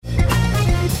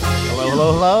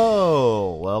Hello,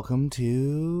 hello. Welcome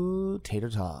to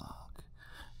Tater Talk,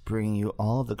 bringing you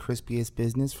all of the crispiest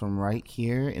business from right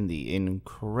here in the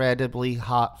incredibly crispy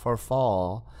hot for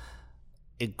fall,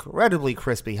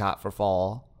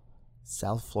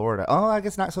 South Florida. Oh, I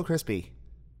guess not so crispy.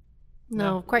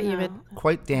 No, quite humid.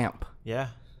 Quite damp. Yeah.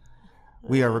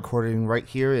 We are recording right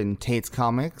here in Tate's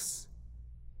Comics.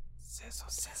 Sizzle,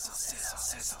 sizzle, sizzle,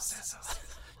 sizzle, sizzle.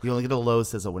 You only get a low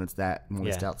sizzle when it's that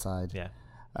moist outside. Yeah.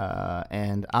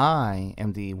 And I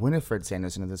am the Winifred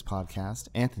Sanderson of this podcast,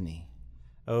 Anthony.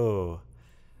 Oh,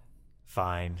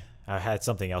 fine. I had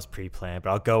something else pre-planned, but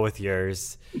I'll go with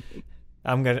yours.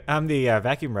 I'm the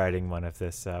vacuum riding one of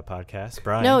this podcast,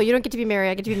 Brian. No, you don't get to be Mary.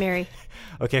 I get to be Mary.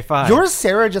 Okay, fine. You're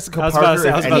Sarah Jessica Parker. I was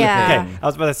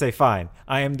about to say, fine.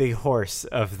 I am the horse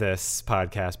of this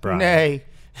podcast, Brian. Nay.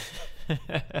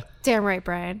 Damn right,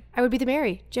 Brian. I would be the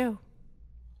Mary, Joe.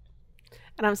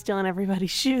 And I'm stealing everybody's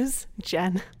shoes,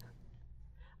 Jen.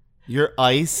 You're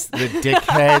Ice, the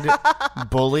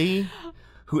dickhead bully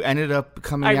who ended up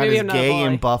coming out as gay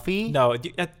in Buffy. No,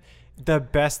 the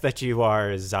best that you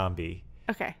are is zombie.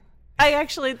 Okay. I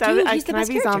actually thought, Dude, he's the can I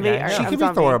best be zombie? character. Or She I'm could be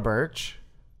zombie? Thora Birch.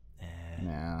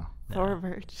 No. Thora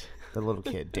Birch. The little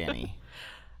kid, Danny.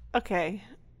 Okay.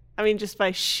 I mean, just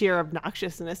by sheer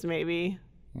obnoxiousness, maybe.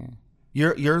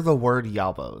 Yeah. You're the word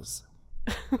Yabos.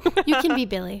 You can be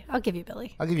Billy. I'll give you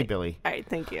Billy. I'll give you Billy. All right,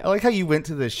 thank you. I like how you went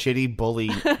to the shitty bully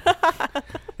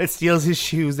that steals his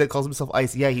shoes, that calls himself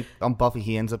Ice. Yeah, on Buffy,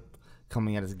 he ends up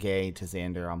coming out as gay to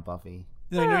Xander on Buffy.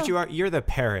 No, you know what you are? You're the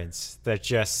parents that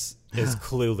just is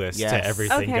clueless Yes. to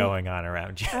everything Okay. going on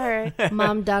around you. All right.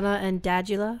 Mom, Donna, and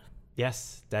Dadula.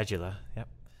 Yes, Dadula. Yep.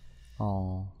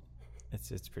 Oh,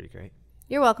 It's pretty great.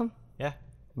 You're welcome. Yeah.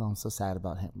 no, I'm so sad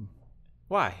about him.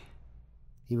 Why?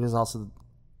 He was also...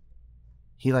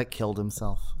 He, killed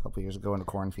himself a couple years ago in a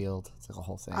cornfield. It's like a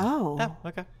whole thing. Oh. Oh,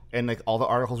 okay. And, all the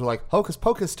articles were like, Hocus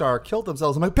Pocus star killed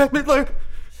themselves. I'm like, Bette Midler!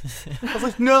 I was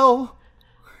like, no!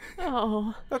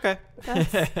 Oh. Okay.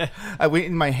 I went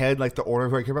in my head, the order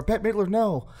of who I care about. Bette Midler,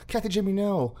 no. Kathy Jimmy,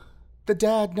 no. The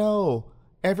dad, no.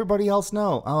 Everybody else,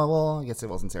 no. Oh, well, I guess it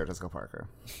wasn't Sarah Jessica Parker.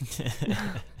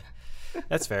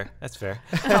 That's fair. That's fair.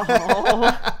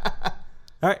 Oh.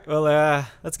 All right. Well,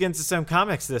 let's get into some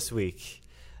comics this week.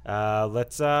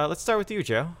 Let's start with you,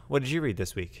 Joe. What did you read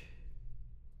this week?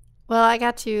 Well, I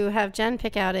got to have Jen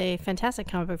pick out a fantastic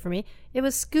comic book for me. It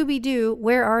was Scooby-Doo,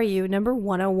 Where Are You, number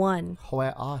 101.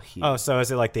 Where are you? Oh, so is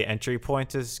it like the entry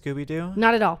point to Scooby-Doo?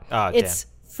 Not at all. Oh, It's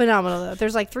phenomenal, though.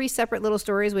 There's 3 separate little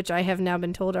stories, which I have now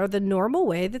been told are the normal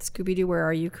way that Scooby-Doo, Where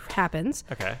Are You happens.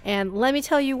 Okay. And let me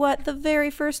tell you what, the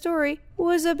very first story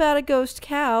was about a ghost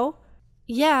cow.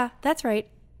 Yeah, that's right.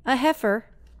 A heifer.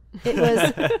 It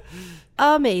was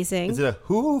amazing. Is it a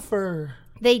hoofer?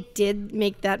 They did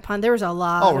make that pun. There was a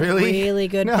lot Oh, of really? really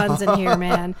good No. puns in here,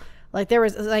 man. There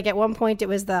was, at one point, it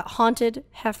was the haunted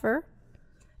heifer.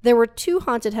 There were 2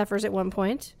 haunted heifers at one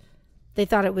point. They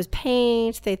thought it was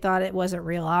paint. They thought it wasn't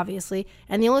real, obviously.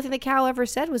 And the only thing the cow ever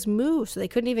said was moo, so they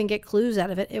couldn't even get clues out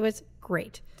of it. It was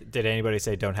great. Did anybody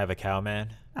say don't have a cow,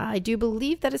 man? I do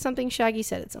believe that is something Shaggy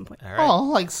said at some point. All right. Oh,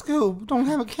 like Scoob. Don't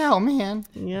have a cow, man.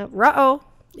 Yeah, ruh-oh.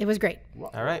 It was great.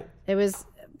 All right. It was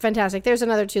fantastic. There's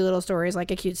another 2 little stories, a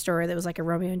cute story that was a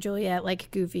Romeo and Juliet,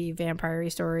 goofy vampire-y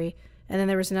story. And then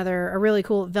there was a really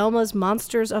cool Velma's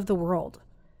Monsters of the World.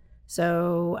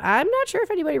 So I'm not sure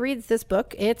if anybody reads this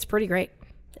book. It's pretty great.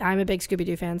 I'm a big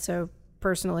Scooby-Doo fan, so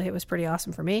personally it was pretty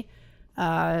awesome for me.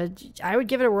 I would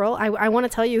give it a whirl. I want to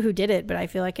tell you who did it, but I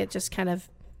feel like it just kind of,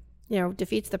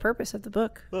 defeats the purpose of the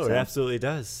book. Oh, it absolutely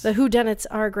does. The whodunits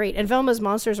are great. And Velma's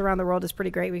Monsters Around the World is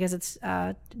pretty great because it's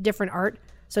different art.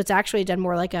 So it's actually done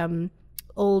more like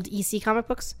old EC comic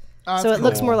books. So it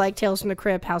looks more like Tales from the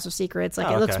Crypt, House of Secrets. It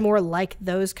looks more like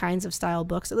those kinds of style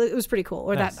books. It was pretty cool.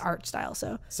 Or Nice. that art style.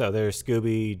 So there's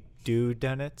Scooby-Doo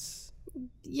Donuts.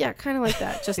 yeah, kind of like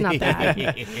that. Just not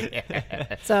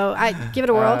bad. So I give it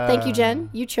a whirl. Thank you, Jen.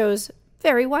 You chose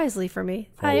very wisely for me.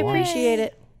 I appreciate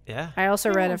it. Yeah. I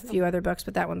also read a few other books,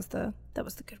 but that was the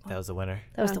good one. That was the winner.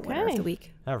 That was the winner of the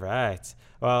week. All right.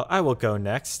 Well, I will go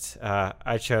next.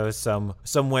 I chose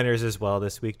some winners as well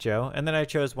this week, Joe, and then I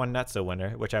chose one not so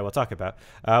winner, which I will talk about,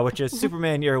 which is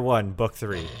Superman Year One, Book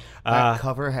 3. That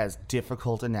cover has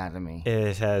difficult anatomy.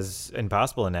 It has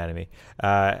impossible anatomy.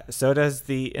 So does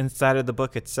the inside of the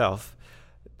book itself.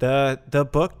 The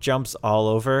book jumps all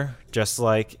over, just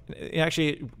like,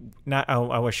 actually, not.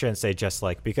 I shouldn't say just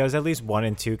like, because at least 1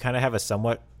 and 2 kind of have a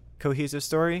somewhat cohesive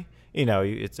story. You know,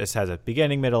 it just has a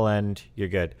beginning, middle, end. You're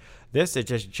good. This, it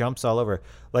just jumps all over.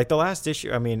 Like the last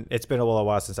issue, I mean, it's been a little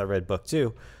while since I read book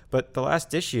 2, but the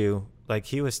last issue, like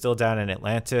he was still down in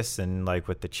Atlantis and like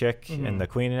with the chick and the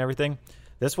queen and everything.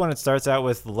 This one, it starts out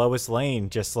with Lois Lane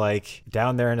just like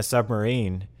down there in a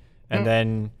submarine, and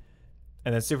then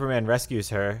Superman rescues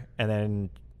her and then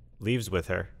leaves with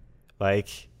her,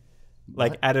 like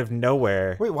out of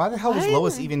nowhere. Wait, why the hell was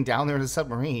Lois even down there in a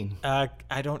submarine?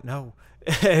 I don't know.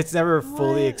 It's never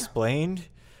fully explained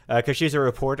because she's a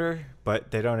reporter,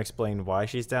 but they don't explain why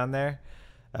she's down there.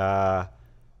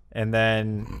 And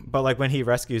then, but like when he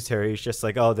rescues her, he's just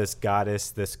like, oh, this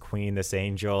goddess, this queen, this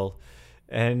angel.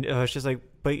 And it's just like,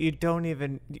 but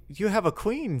you have a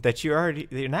queen that you're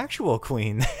already, an actual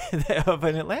queen of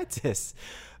an Atlantis.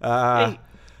 They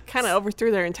kind of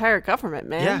overthrew their entire government,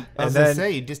 man. Yeah. I was going to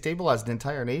say, you destabilized an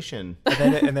entire nation.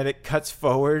 And then it cuts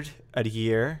forward a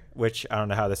year, which I don't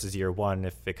know how this is year 1,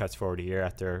 if it cuts forward a year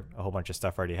after a whole bunch of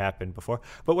stuff already happened before,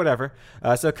 but whatever.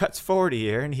 So it cuts forward a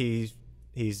year, and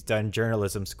he's done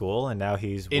journalism school, and now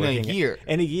he's working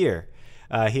in a year.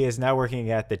 He is now working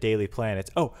at the Daily Planet.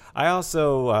 Oh, I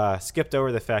also skipped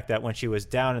over the fact that when she was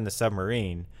down in the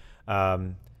submarine,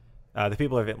 the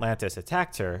people of Atlantis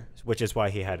attacked her, which is why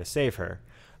he had to save her.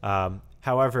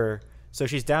 However, so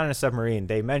she's down in a submarine.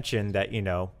 They mentioned that, you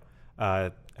know,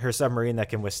 her submarine that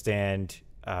can withstand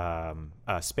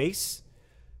space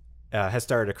has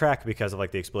started to crack because of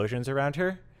like the explosions around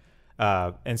her.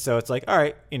 And so it's like, all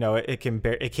right, you know, it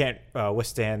can't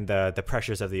withstand the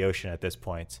pressures of the ocean at this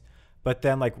point. But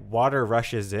then like water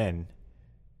rushes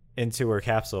into her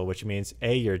capsule, which means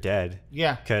A, you're dead.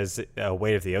 Yeah. Because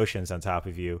weight of the ocean's on top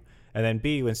of you. And then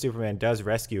B, when Superman does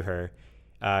rescue her,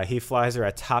 he flies her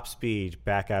at top speed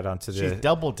back out onto the... She's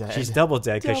double dead. She's double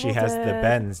dead because she has the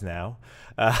bends now.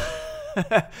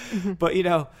 But, you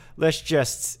know, let's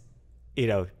just, you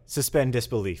know, suspend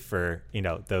disbelief for, you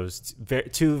know, those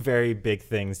two very big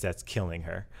things that's killing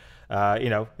her. You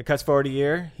know, it cuts forward a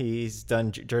year. He's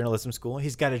done journalism school.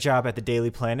 He's got a job at the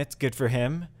Daily Planet. Good for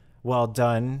him. Well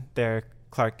done there,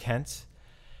 Clark Kent.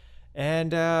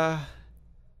 And,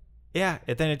 yeah,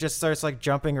 and then it just starts, like,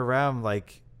 jumping around.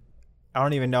 Like, I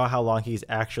don't even know how long he's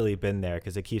actually been there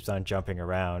because it keeps on jumping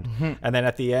around. And then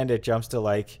at the end, it jumps to,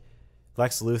 like,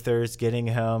 Lex Luthor's getting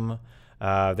him.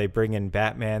 They bring in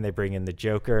Batman. They bring in the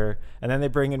Joker. And then they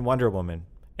bring in Wonder Woman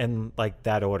in, like,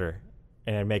 that order.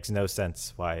 And it makes no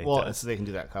sense why. Well, so they can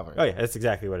do that cover. Oh yeah, that's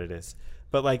exactly what it is.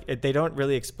 But like, they don't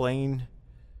really explain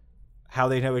how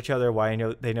they know each other, why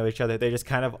they know each other. They just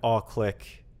kind of all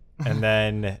click, and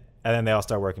then they all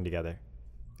start working together.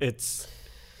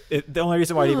 The only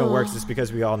reason why it even works is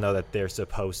because we all know that they're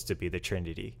supposed to be the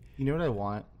Trinity. You know what I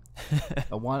want?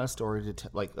 I want a story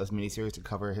like a miniseries to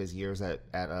cover his years at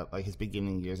like his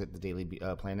beginning years at the Daily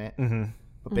Planet,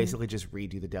 but basically just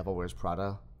redo The Devil Wears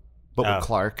Prada, but with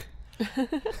Clark.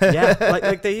 Yeah,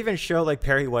 like they even show like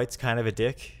Perry White's kind of a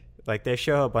dick. Like they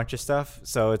show a bunch of stuff,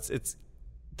 so it's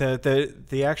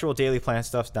the actual Daily Planet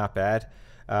stuff's not bad.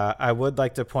 I would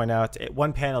like to point out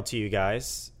one panel to you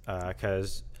guys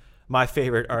because my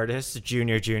favorite artist,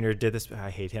 Junior did this.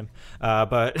 I hate him,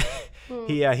 but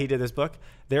he did this book.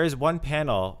 There is one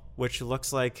panel which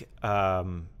looks like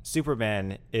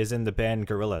Superman is in the band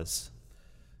Gorillaz.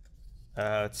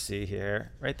 Let's see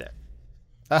here, right there.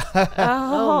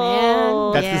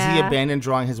 Oh man, that's because he abandoned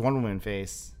drawing his Wonder Woman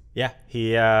face. Yeah,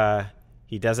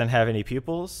 he doesn't have any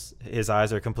pupils. His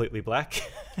eyes are completely black.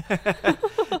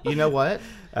 You know what?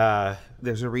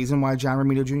 There's a reason why John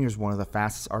Romita Jr. is one of the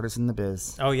fastest artists in the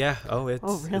biz. Oh yeah. It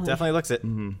definitely looks it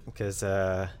because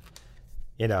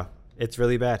you know, it's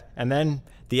really bad. And then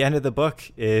the end of the book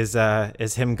is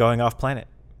him going off planet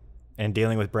and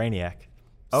dealing with Brainiac.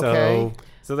 Okay.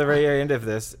 So the very end of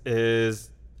this is.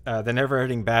 The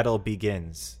never-ending battle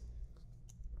begins.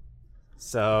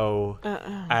 So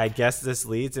I guess this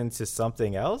leads into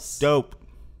something else. Dope.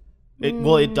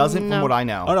 It doesn't from what I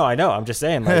know. Oh no, I know. I'm just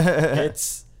saying, like,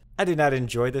 I did not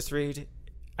enjoy this read.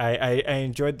 I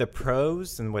enjoyed the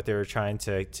prose and what they were trying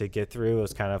to get through. It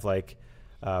was kind of like,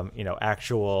 you know,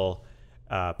 actual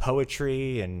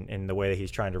poetry and the way that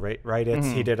he's trying to write it.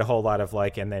 He did a whole lot of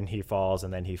like, and then he falls,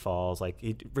 and then he falls. Like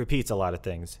he repeats a lot of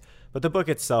things. But the book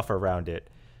itself around it.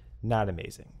 Not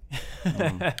amazing.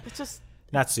 It's just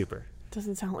not super.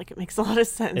 Doesn't sound like it makes a lot of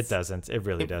sense. It doesn't. It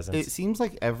really doesn't. It seems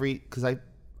like because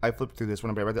I flipped through this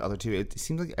one, but I read the other two. It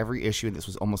seems like every issue in this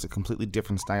was almost a completely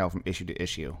different style from issue to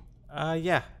issue.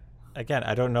 Yeah. Again,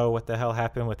 I don't know what the hell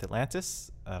happened with Atlantis.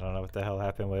 I don't know what the hell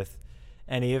happened with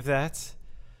any of that.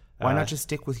 Why not just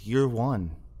stick with year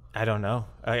one? I don't know.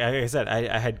 Like I said,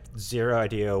 I had zero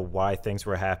idea why things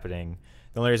were happening.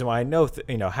 The only reason why I know,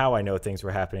 how I know things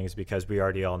were happening is because we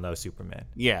already all know Superman.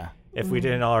 Yeah. If we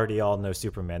didn't already all know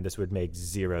Superman, this would make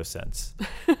zero sense.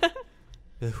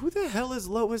 Who the hell is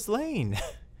Lois Lane?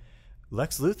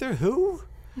 Lex Luthor? Who?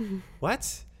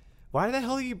 What? Why the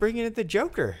hell are you bringing in the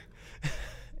Joker?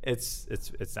 It's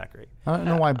not great. I don't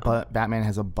know why Batman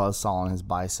has a buzzsaw on his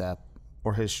bicep.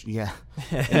 Or his, in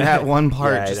that one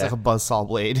part, just like a buzzsaw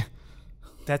blade.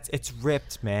 It's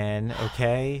ripped, man,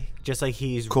 okay? Just like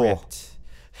he's cool. Ripped.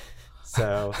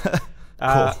 So,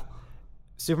 cool.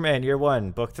 Superman Year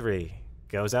 1, Book 3,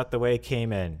 goes out the way it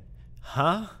came in.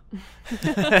 Huh?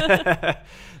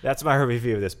 That's my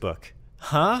review of this book.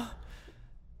 Huh?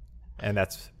 And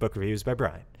that's book reviews by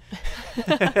Brian.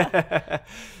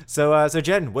 So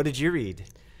Jen, what did you read?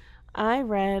 I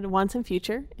read Once and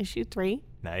Future, issue 3.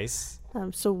 Nice.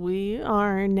 So we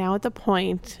are now at the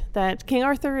point that King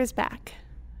Arthur is back.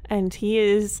 And he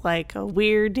is like a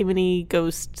weird demony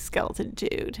ghost skeleton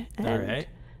dude. And all right.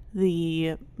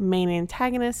 The main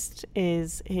antagonist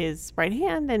is his right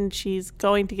hand, and she's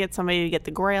going to get somebody to get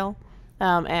the Grail.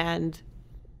 And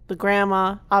the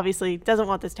grandma obviously doesn't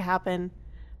want this to happen,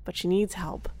 but she needs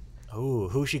help. Oh,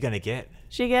 who's she going to get?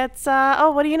 She gets,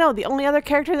 what do you know? The only other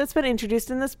character that's been introduced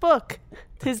in this book.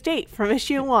 His date from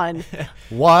issue 1.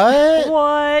 What?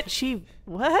 What? She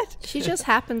just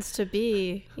happens to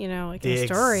be, like the a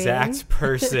historian. exact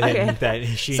person Okay. that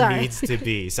she Sorry. needs to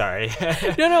be. Sorry.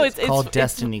 No, it's Called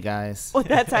Destiny, guys. Well,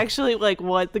 that's actually like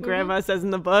what the grandma says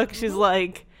in the book. She's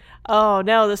like, oh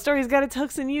no, the story's got its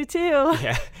hooks in you too.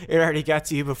 Yeah, it already got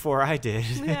to you before I did.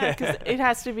 Yeah, because it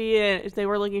has to be.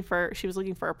 She was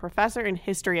looking for a professor in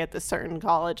history at this certain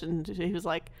college, and he was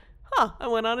like, I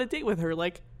went on a date with her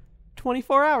like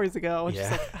 24 hours ago. And she's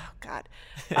like, oh god.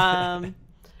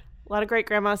 A lot of great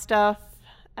grandma stuff.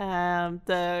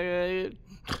 The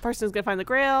person who's gonna find the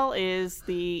Grail is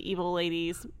the evil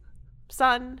lady's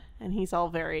son, and he's all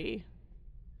very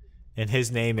And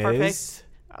his name perfect. is?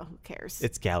 Oh, who cares?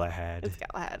 It's Galahad. It's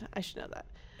Galahad. I should know that.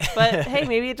 But hey,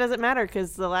 maybe it doesn't matter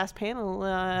because the last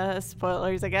panel,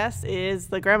 spoilers, I guess, is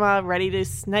the grandma ready to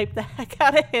snipe the heck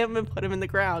out of him and put him in the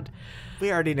ground.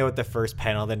 We already know what the first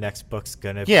panel of the next book's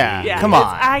going to Yeah. be. Yeah, Come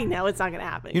on. I know it's not going to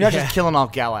happen. You're not just killing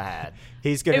off Galahad.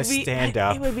 He's going to stand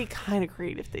up. It would be kind of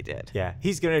great if they did. Yeah,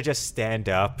 he's going to just stand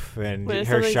up and When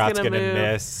her something's shot's gonna going to move,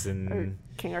 miss. Or And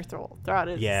King Arthur will throw out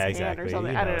his Yeah, hand exactly. or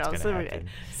something. You I know don't know. what's gonna happen.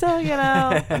 So,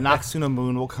 A Noxuna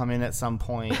Moon will come in at some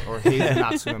point, or his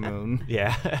Noxuna Moon.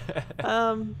 yeah.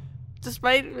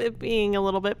 Despite it being a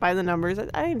little bit by the numbers,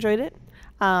 I enjoyed it.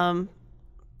 I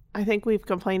think we've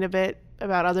complained a bit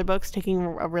about other books taking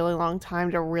a really long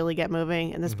time to really get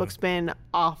moving, and this book's been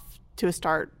off to a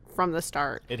start from the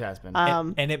start. It has been.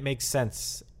 And it makes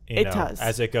sense, It does.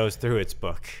 as it goes through its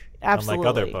book. Absolutely. Unlike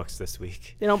other books this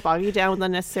week. They don't bog you down with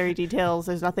unnecessary details.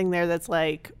 There's nothing there that's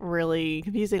like really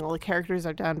confusing. All the characters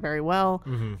are done very well.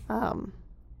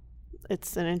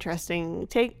 It's an interesting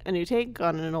a new take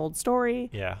on an old story.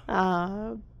 Yeah.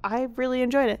 I really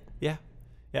enjoyed it. Yeah.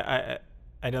 Yeah.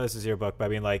 I know this is your book, but I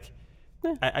mean, like,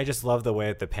 I just love the way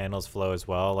that the panels flow as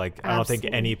well. Like, I don't think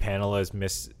any panel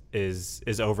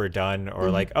is overdone or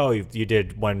like, oh, you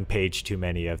did one page too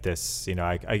many of this.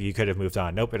 You could have moved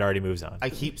on. Nope, it already moves on. I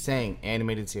keep saying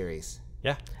animated series.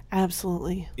 Yeah.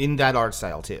 Absolutely. In that art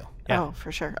style, too. Yeah. Oh,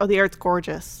 for sure. Oh, the art's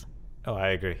gorgeous. Oh, I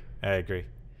agree. I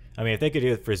mean, if they could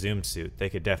do it for Zoom Suit, they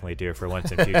could definitely do it for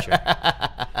Once in Future.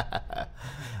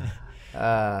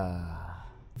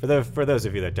 For those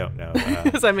of you that don't know,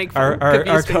 As I make our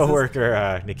confused faces.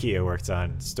 coworker Nikia works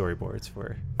on storyboards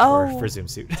for Zoom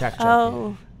Suit. Tech Junkie.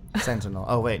 Oh, Sentinel.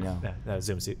 Oh, wait, no. No,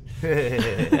 Zoom Suit.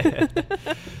 They're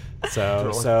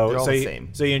all So the you, same.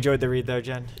 so you enjoyed the read though,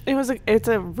 Jen? it's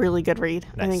a really good read.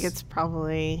 I think Nice. it's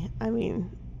probably,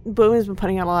 Boom has been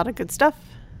putting out a lot of good stuff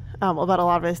about a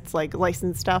lot of its like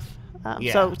licensed stuff.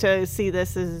 Yeah. So to see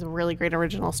this is a really great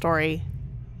original story.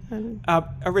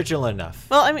 Original enough.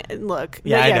 Well, I mean, look.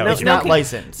 Yeah, I know. It's not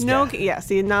licensed. No, Yeah.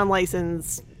 see,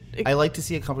 non-licensed. I like to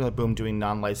see a company like Boom doing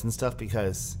non-licensed stuff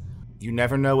because you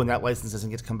never know when that license doesn't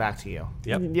get to come back to you.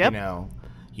 Yep. Yep.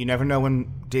 You never know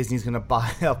when Disney's going to buy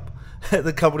up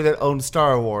the company that owns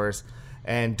Star Wars,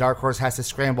 and Dark Horse has to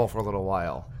scramble for a little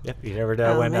while. Yep. You never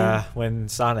know Oh, man. when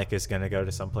Sonic is going to go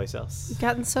to someplace else. You've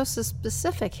gotten so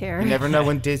specific here. You never know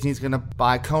when Disney's going to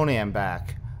buy Conan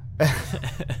back.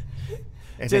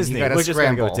 And then Disney. you gotta We're just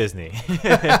going to go scramble.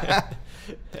 with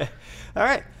Disney. All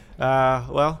right.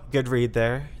 Well, good read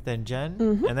there, then Jen.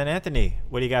 And then Anthony,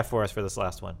 what do you got for us for this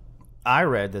last one? I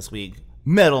read this week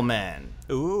Metal Man.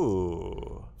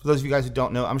 Ooh. For those of you guys who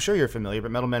don't know, I'm sure you're familiar, but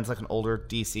Metal Man's like an older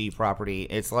DC property.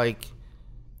 It's like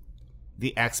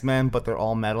the X-Men, but they're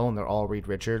all metal and they're all Reed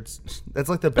Richards. That's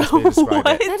like the best way to describe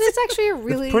it. That is actually a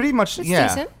really Pretty much,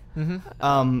 yeah.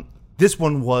 decent. This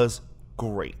one was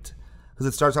great because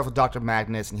it starts off with Dr.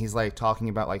 Magnus, and he's like talking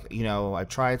about like, you know, I've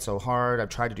tried so hard. I've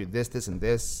tried to do this, this, and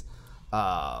this.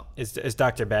 Is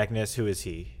Dr. Magnus, who is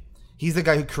he? He's the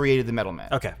guy who created the Metal Man.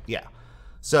 Okay. Yeah.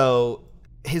 So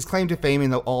his claim to fame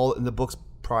in the books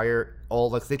prior,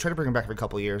 like they try to bring him back every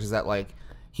couple of years, is that like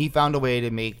he found a way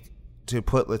to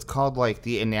put it's called like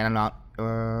the inanimate.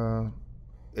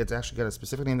 It's actually got a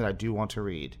specific name that I do want to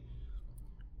read.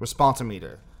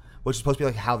 Responsometer, which is supposed to be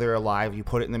like how they're alive. You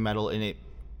put it in the metal and it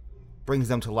brings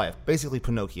them to life. Basically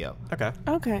Pinocchio. Okay.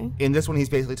 Okay. In this one, he's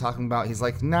basically talking about, he's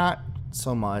like, not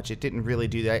so much. It didn't really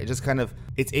do that. It just kind of,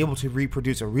 it's able to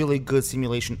reproduce a really good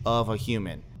simulation of a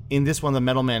human. In this one, the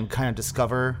Metal Men kind of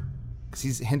discover, because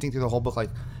he's hinting through the whole book,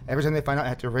 like, every time they find out, they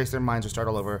have to erase their minds or start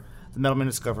all over. The Metal Men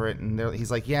discover it, and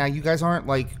he's like, yeah, you guys aren't,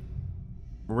 like,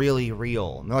 really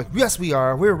real. And they're like, yes, we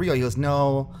are. We're real. He goes,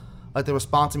 no. Like, the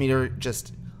responsometer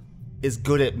just is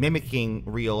good at mimicking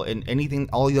real, and anything,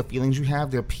 all the feelings you have,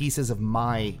 they're pieces of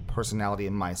my personality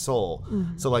and my soul.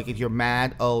 Mm-hmm. So like if you're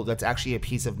mad, oh, that's actually a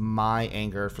piece of my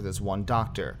anger for this one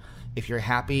doctor. If you're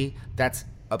happy, that's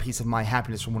a piece of my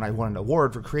happiness from when I won an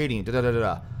award for creating it.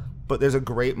 Da-da-da-da-da. But there's a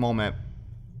great moment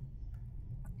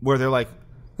where they're like,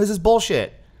 this is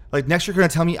bullshit. Like, next you're going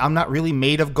to tell me I'm not really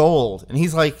made of gold. And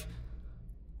he's like,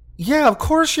 yeah, of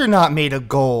course you're not made of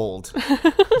gold.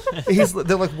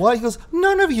 They're like, what? He goes,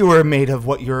 none of you are made of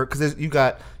what you're, because you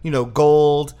got, you know,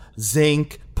 gold,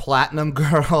 zinc, platinum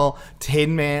girl,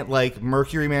 tin man, like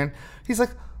mercury man. He's like,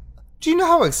 do you know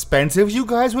how expensive you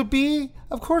guys would be?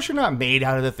 Of course you're not made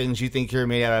out of the things you think you're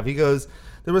made out of. He goes,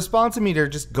 the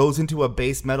responsometer just goes into a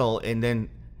base metal and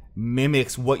then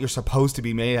mimics what you're supposed to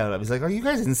be made out of. He's like, are you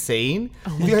guys insane?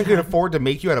 You think I could afford to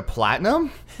make you out of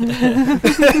platinum? And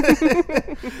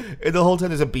the whole time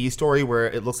there's a B story where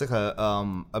it looks like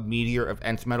a meteor of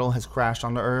nth metal has crashed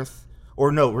onto Earth.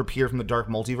 Or no, appeared from the dark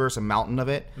multiverse, a mountain of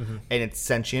it, and it's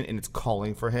sentient and it's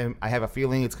calling for him. I have a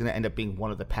feeling it's going to end up being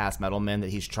one of the past metal men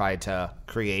that he's tried to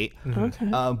create. Okay.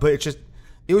 But it's just,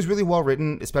 it was really well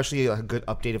written, especially like a good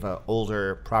update of an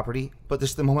older property. But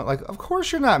there's the moment like, of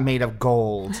course you're not made of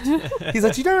gold. He's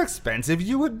like, do you know how expensive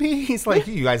you would be? He's like,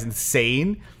 you guys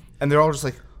insane? And they're all just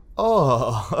like,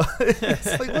 oh.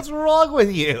 It's like, what's wrong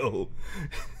with you?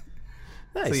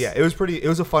 Nice. So yeah, it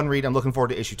was a fun read. I'm looking forward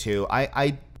to issue 2.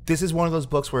 This is one of those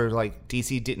books where like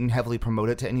DC didn't heavily promote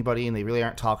it to anybody and they really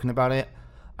aren't talking about it.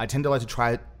 I tend to like to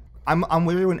try it. I'm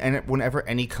weary whenever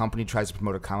any company tries to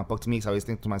promote a comic book to me, because I always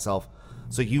think to myself,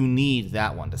 so you need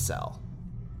that one to sell.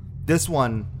 This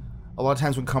one, a lot of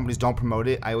times when companies don't promote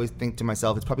it, I always think to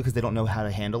myself, it's probably because they don't know how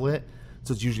to handle it.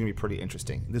 So it's usually going to be pretty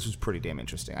interesting. This was pretty damn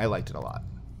interesting. I liked it a lot.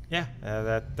 Yeah,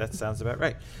 that sounds about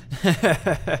right.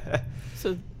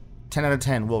 So 10 out of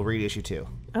 10, we'll read issue 2.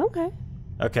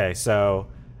 Okay, so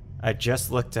I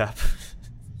just looked up,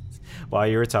 while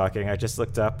you were talking, how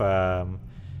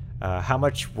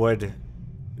much would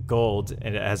gold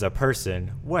as a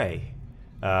person weigh?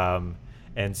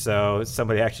 And so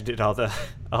somebody actually did all the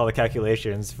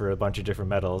calculations for a bunch of different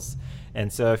metals.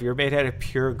 And so if you're made out of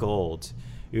pure gold,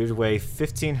 you would weigh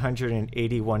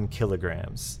 1,581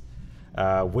 kilograms,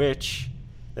 which,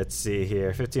 let's see here,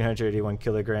 1,581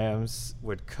 kilograms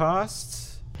would cost...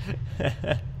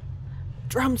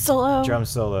 Drum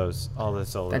solos, all the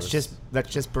solos. That's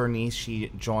just Bernice.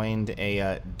 She joined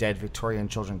a dead Victorian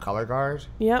children color guard.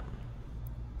 Yep.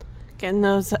 Getting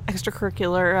those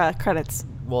extracurricular credits.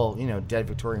 Well, you know, dead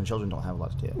Victorian children don't have a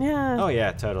lot to do. Yeah. Oh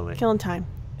yeah, totally. Killing time.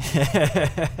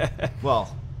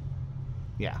 Well,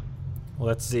 yeah. Well,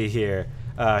 let's see here.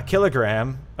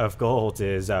 Kilogram of gold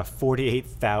is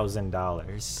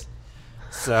 $48,000.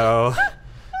 So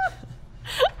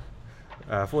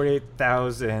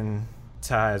 48,000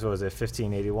 times, what was it,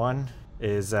 1581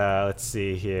 is let's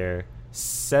see here,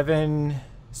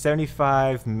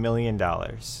 $75 million.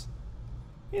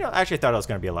 You know, I actually thought it was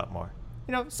going to be a lot more.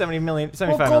 You know, $75 million.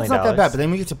 Well, gold's not that bad, but then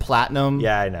we get to platinum.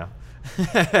 Yeah, I know.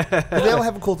 But they all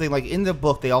have a cool thing. Like in the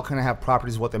book, they all kind of have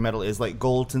properties of what their metal is. Like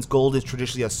gold, since gold is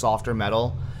traditionally a softer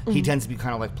metal, he tends to be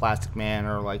kind of like Plastic Man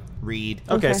or like Reed.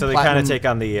 Okay, so they kind of take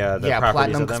on the properties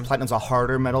platinum, of them. because platinum's a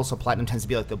harder metal, so platinum tends to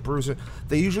be like the bruiser.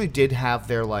 They usually did have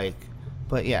their like,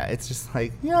 but yeah, it's just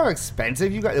like, you know how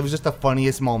expensive you guys. It was just the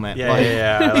funniest moment. Yeah, like,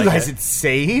 yeah. You guys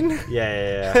insane?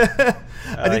 Yeah.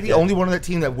 I think the only one on that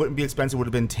team that wouldn't be expensive would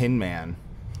have been Tin Man.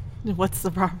 What's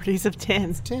the properties of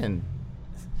tin? Tin.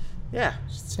 Yeah,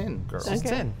 Just tin, girl. it's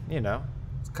tin. You know.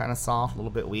 It's kind of soft, a little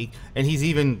bit weak, and he's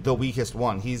even the weakest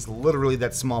one. He's literally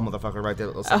that small motherfucker right there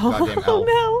that looks like a goddamn elf.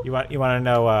 No. You want to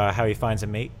know how he finds a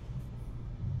mate?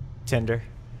 Tinder.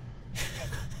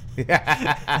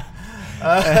 That's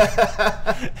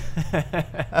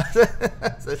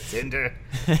a Tinder.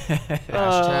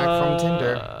 Hashtag from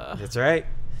Tinder. That's right.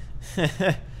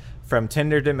 From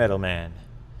Tinder to middleman.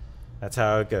 That's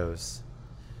how it goes.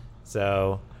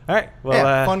 So, all right. Well,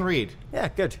 Yeah, fun read. Yeah,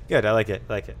 good. I like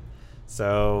it.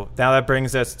 So now that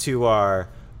brings us to our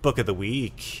book of the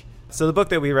week. So the book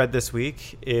that we read this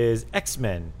week is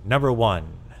X-Men #1,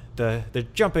 the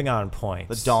jumping on point.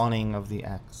 The Dawning of the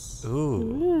X.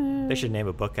 Ooh. They should name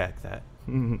a book like that.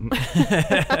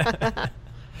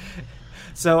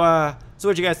 So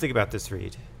what'd you guys think about this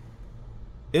read?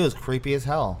 It was creepy as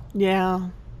hell. Yeah.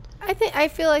 I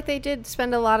feel like they did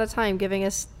spend a lot of time giving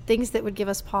us things that would give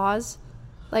us pause.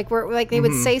 Like they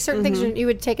would say certain things and you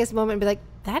would take us a moment and be like,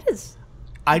 that is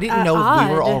I didn't know if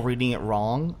we were odd. all reading it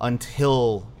wrong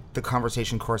until the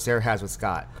conversation Corsair has with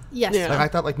Scott. Yes. Yeah. Like I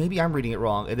thought, like maybe I'm reading it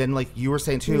wrong, and then like you were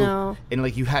saying too, No. and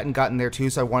like you hadn't gotten there too,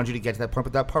 so I wanted you to get to that point.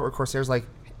 But that part where Corsair's like,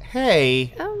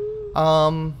 "Hey,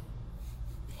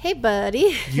 Hey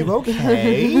buddy. you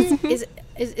okay?"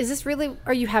 Is this really,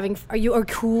 are you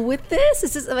cool with this?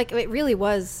 Is this like, it really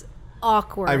was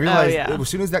awkward. I realized yeah. as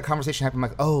soon as that conversation happened, I'm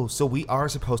like, oh, so we are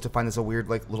supposed to find this a weird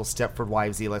like little Stepford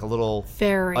Wivesy, like a little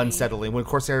Very. unsettling. When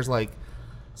Corsair's like,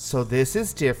 so this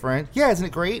is different. Yeah, isn't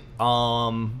it great?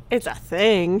 It's a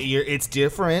thing. It's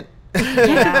different.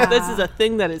 This is a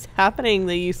thing that is happening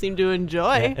that you seem to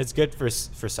enjoy. It's good for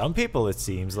some people, it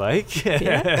seems like.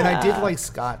 And I did like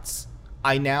Scott's.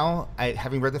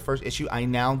 Having read the first issue, I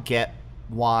now get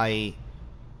why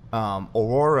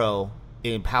Aurora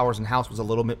in Powers and House was a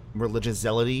little bit religious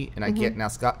zealoty, and I get now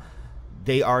Scott.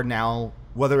 They are now,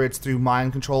 whether it's through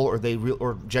mind control or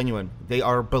or genuine, they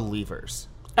are believers.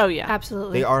 Oh yeah.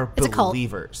 Absolutely. They are It's a cult.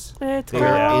 believers. It's They a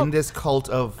are cult. in this cult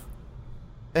of,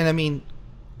 and I mean,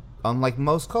 unlike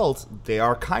most cults, they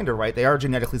are kind of right. They are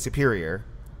genetically superior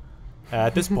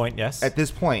At this point, yes. at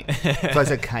this point. So I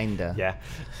said kinda. Yeah.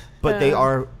 But they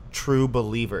are true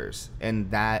believers, and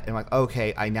that I'm like,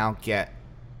 okay, I now get.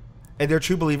 And they're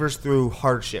true believers through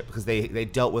hardship because they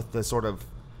dealt with the sort of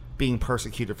being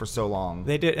persecuted for so long.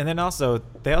 They did, and then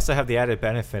they also have the added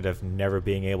benefit of never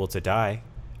being able to die,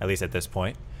 at least at this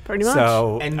point. Pretty much.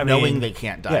 So, And I knowing mean, they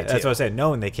can't die, Yeah, that's too. what I said.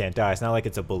 Knowing they can't die. It's not like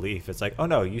it's a belief. It's like, oh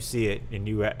no, you see it and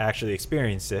you actually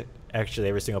experience it. Actually,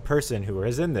 every single person who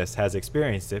is in this has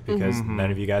experienced it because none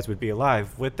of you guys would be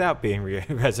alive without being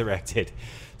resurrected.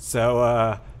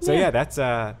 So, yeah, that's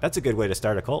a good way to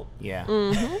start a cult. Yeah.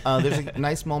 There's a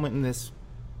nice moment in this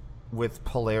with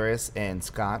Polaris and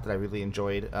Scott that I really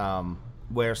enjoyed,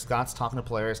 where Scott's talking to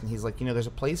Polaris and he's like, there's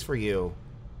a place for you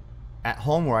at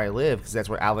home where I live, because that's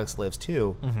where Alex lives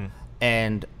too.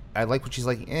 And I like what she's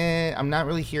like, I'm not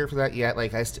really here for that yet.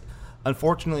 Like,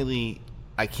 unfortunately,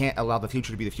 I can't allow the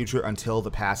future to be the future until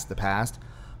the past is the past.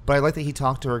 But I like that he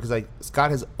talked to her because like Scott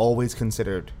has always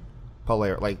considered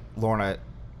Polaris, like Lorna,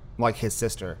 like his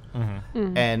sister.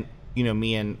 And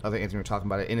me and other Anthony were talking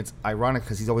about it, and it's ironic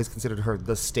because he's always considered her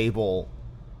the stable.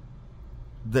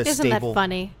 Isn't that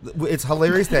funny? It's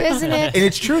hilarious that, Isn't it? and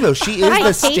it's true though. She is I the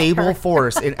hate stable her.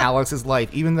 force in Alex's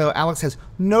life, even though Alex has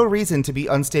no reason to be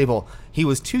unstable. He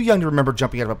was too young to remember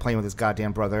jumping out of a plane with his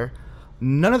goddamn brother.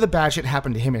 None of the bad shit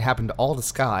happened to him. It happened to all to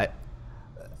Scott.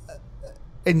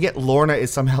 And yet Lorna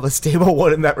is somehow the stable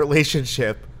one in that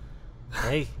relationship.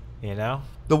 Hey,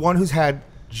 The one who's had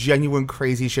genuine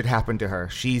crazy shit happen to her.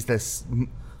 She's this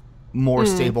more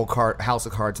stable house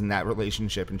of cards in that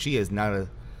relationship, and she is not a...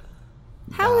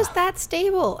 How is that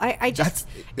stable? I just,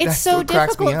 That's it's so what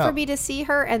cracks me difficult for up. me to see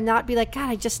her and not be like, God,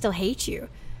 I just still hate you.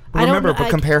 But remember,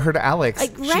 compare her to Alex.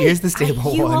 She is the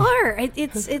stable you one. are.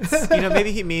 It's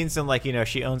maybe he means some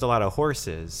she owns a lot of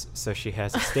horses, so she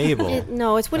has a stable.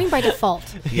 no, it's winning by default.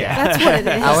 Yeah. That's what it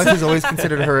is. Alex has always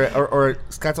considered her, or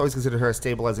Scott's always considered her a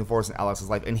stabilizing force in Alex's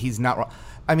life, and he's not wrong.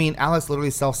 I mean, Alex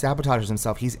literally self-sabotages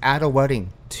himself. He's at a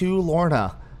wedding to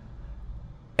Lorna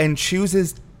and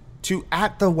chooses to,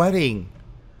 at the wedding,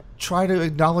 try to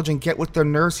acknowledge and get with the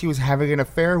nurse he was having an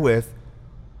affair with,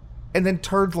 and then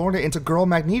turned Lorna into Girl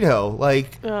Magneto.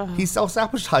 Like, he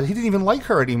self-sabotaged. He didn't even like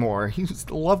her anymore. He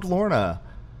just loved Lorna.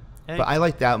 Hey. But I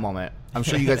like that moment. I'm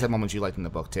sure you guys have moments you liked in the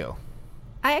book, too.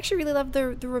 I actually really love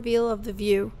the reveal of the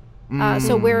view.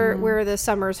 So where the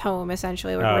Summer's home,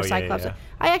 essentially, where Cyclops. yeah.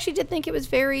 I actually did think it was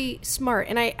very smart,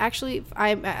 and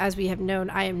I'm as we have known,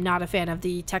 I am not a fan of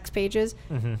the text pages.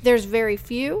 There's very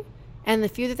few, and the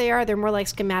few that they're more like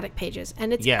schematic pages,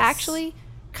 and it's actually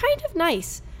kind of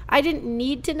nice. I didn't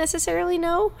need to necessarily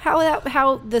know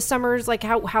how the Summers, like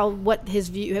what his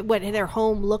view, what their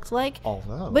home looked like,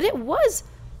 Although, but it was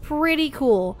pretty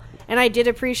cool. And I did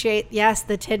appreciate, yes,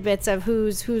 the tidbits of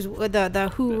who's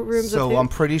the who rooms. So with who. I'm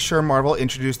pretty sure Marvel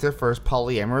introduced their first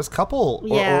polyamorous couple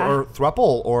Yeah. or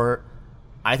throuple, or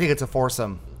I think it's a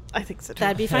foursome I think so too.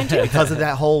 That'd be fine too. because of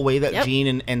that whole way that Yep.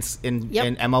 Jean Yep.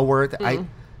 and Emma were.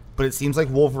 But it seems like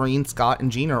Wolverine, Scott, and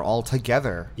Jean are all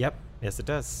together. Yep. Yes, it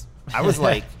does. I was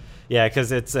like, Yeah,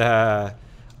 because it's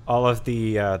all of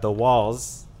the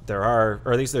walls. There are,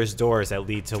 or at least there's doors that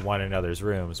lead to one another's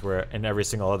rooms, where in every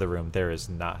single other room there is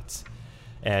not.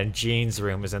 And Jean's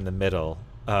room is in the middle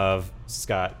of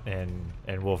Scott and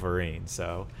Wolverine.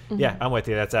 So yeah, I'm with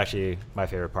you. That's actually my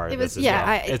favorite part It of was, this as well.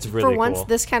 yeah. It's really for once, cool.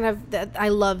 this kind of I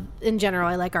love in general.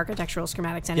 I like architectural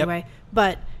schematics anyway,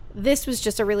 but this was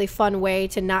just a really fun way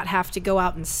to not have to go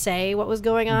out and say what was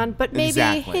going on, but maybe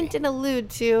Exactly. hint and allude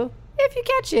to, if you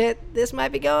catch it, this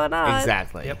might be going on.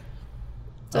 exactly. Yep.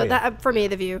 So Oh, yeah. that for me,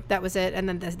 the view, that was it. And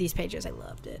then these pages, I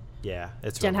loved it. Yeah,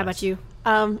 it's Jen, real how nice.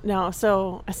 about you? No,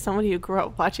 so as somebody who grew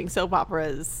up watching soap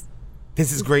operas,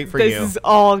 This is great for this you. is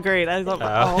all great. I love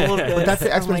all of this. But that's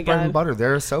the Oh X-Men's my bread and God. butter.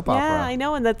 They're a soap opera. Yeah, I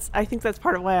know, and I think that's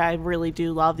part of why I really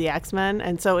do love the X-Men.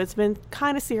 And so it's been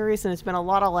kind of serious, and it's been a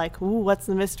lot of like, ooh, what's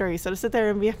the mystery? So to sit there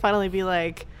and finally be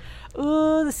like,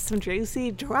 ooh, this is some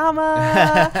juicy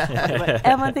drama. What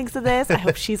Emma thinks of this. I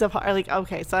hope she's a part. Like,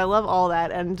 okay, so I love all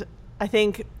that, and I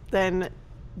think then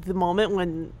the moment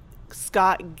when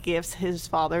Scott gives his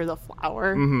father the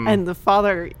flower, and the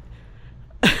father.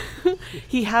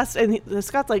 He has to, and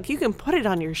Scott's like, you can put it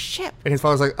on your ship. And his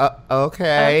father's like,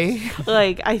 okay.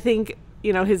 Like, I think,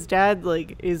 his dad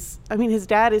his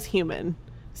dad is human.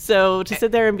 So to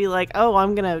sit there and be like, oh,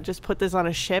 I'm going to just put this on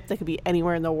a ship that could be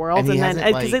anywhere in the world. And he And then,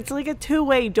 hasn't, because like- it's like a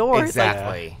two-way door.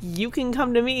 Exactly. It's like, you can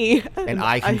come to me. And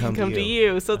I can come to to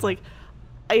you. you. So it's like,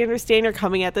 I understand you're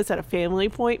coming at this at a family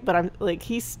point, but I'm like,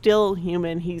 he's still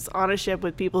human. He's on a ship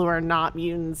with people who are not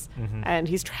mutants, and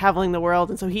he's traveling the world.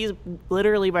 And so he's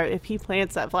literally, if he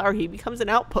plants that flower, he becomes an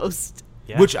outpost.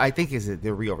 Yeah. Which I think is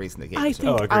the real reason the game I is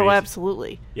think, agreed.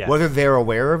 absolutely. Yeah. Whether they're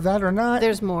aware of that or not,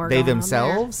 There's more They going on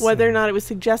themselves. Whether or not it was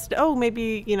suggested,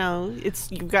 maybe it's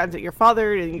you've got your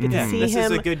father and you get to see This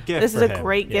is him. a good gift This for is a him.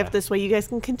 great Yeah. gift. This way, you guys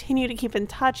can continue to keep in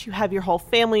touch. You have your whole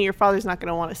family. Your father's not going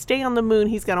to want to stay on the moon.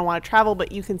 He's going to want to travel,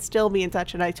 but you can still be in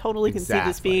touch. And I totally can see this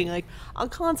Exactly. being like a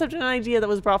concept and an idea that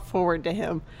was brought forward to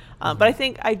him. But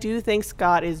I do think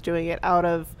Scott is doing it out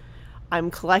of. I'm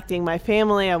collecting my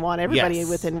family. I want everybody Yes.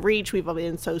 within reach. We've all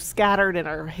been so scattered, and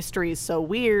our history is so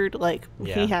weird. Like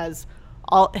Yeah. he has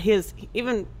all his,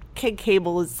 even Kid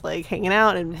Cable is like hanging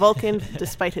out, and Vulcan,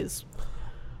 despite his.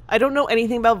 I don't know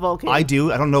anything about Vulcan. I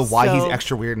do. I don't know why he's So-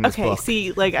 extra weird in this okay, book.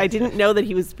 see, like I didn't know that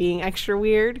he was being extra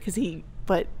weird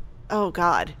but oh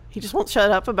god, he just won't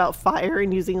shut up about fire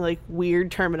and using like weird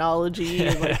terminology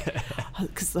and like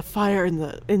because the fire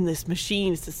in this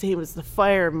machine is the same as the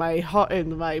fire in my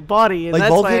in my body, and Like,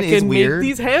 that's why I Vulcan is can make weird.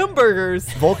 these hamburgers.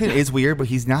 Vulcan is weird, but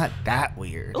he's not that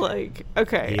weird. Like,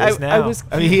 okay, He is I now. was.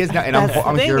 I mean, he is not, and That's the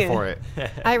I'm here thing. for it.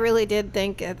 I really did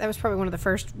think that was probably one of the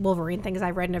first Wolverine things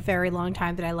I read in a very long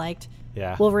time that I liked.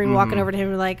 Yeah. Wolverine walking over to him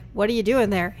and like, what are you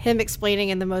doing there? Him explaining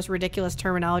in the most ridiculous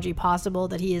terminology possible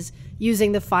that he is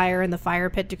using the fire in the fire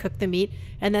pit to cook the meat.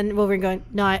 And then Wolverine going,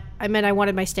 no, I meant I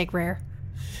wanted my steak rare.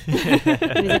 And he's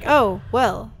like, oh,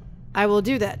 well, I will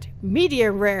do that.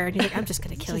 Medium rare. And he's like, I'm just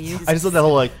going to kill you. I just love that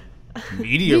whole like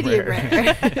medium Medium rare.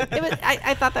 rare. It was,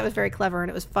 I thought that was very clever and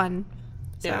it was fun.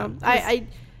 So Yeah. I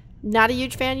not a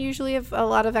huge fan usually of a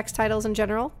lot of X titles in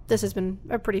general. This has been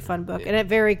a pretty fun book and a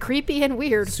very creepy and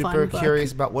weird Super fun book.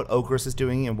 curious about what Ogris is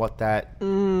doing and what that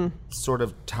sort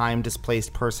of time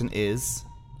displaced person is.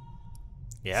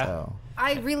 Yeah. So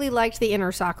I really liked the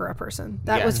inner Sakura person.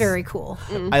 That was Yes. very cool.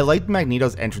 I liked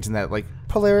Magneto's entrance in that. Like,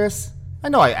 Polaris, I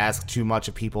know I ask too much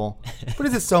of people, but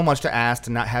is it so much to ask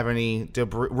to not have any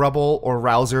rubble or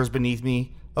rousers beneath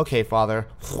me? Okay, father.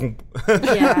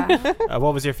 Yeah.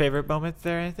 What was your favorite moment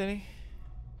there, Anthony?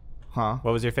 Huh?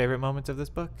 What was your favorite moment of this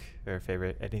book, or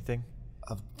favorite anything?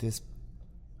 Of this,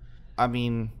 I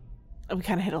mean, We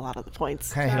kind of hit a lot of the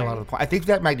points. kind of hit a lot of the point. I think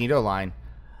that Magneto line.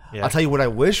 Yeah. I'll tell you what I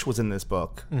wish was in this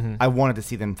book. I wanted to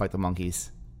see them fight the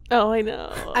monkeys. Oh, I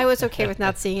know. I was okay with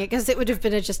not seeing it because it would have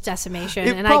been a just decimation,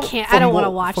 It and prob- I can't. I from don't want to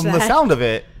what- watch from that. the sound of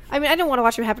it. I mean, I don't want to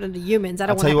watch it happen to humans. I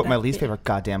don't I'll tell you want what my least favorite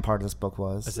goddamn part of this book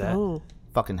was. Is that? Oh.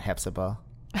 Fucking Hepzibah.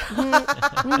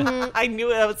 I knew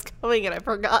that was coming and I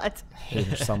forgot. Hate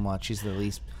her so much. She's the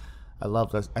least. I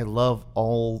love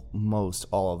almost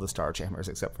all of the Star Jammers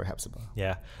except for Hepzibah.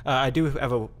 Yeah. I do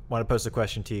want to pose a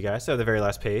question to you guys. So the very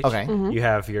last page. Okay. You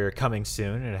have your coming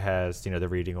soon, and it has the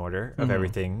reading order of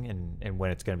everything and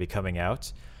when it's going to be coming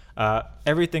out.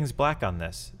 Everything's black on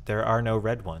this. There are no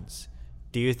red ones.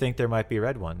 Do you think there might be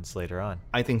red ones later on?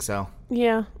 I think so.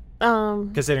 Yeah.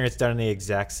 Considering it's done in the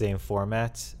exact same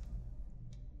format,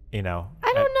 I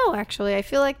don't know, actually. I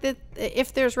feel like that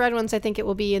if there's red ones, I think it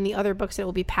will be in the other books. It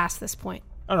will be past this point.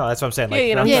 Oh, no, that's what I'm saying.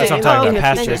 Yeah, That's what I'm talking about.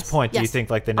 Past Then this yes. point, do you Yes. think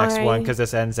the next one, because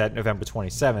this ends at November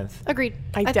 27th? Agreed.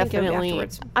 I think it'll be definitely,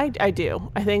 afterwards. I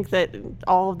do. I think that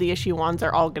all of the issue ones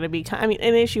are all going to be. An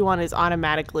issue one is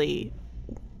automatically.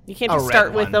 You can't A just red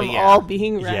start with one, them but yeah. all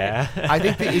being red. Yeah. I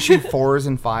think the issue 4s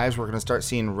and 5s, we're going to start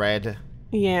seeing red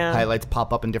Yeah. highlights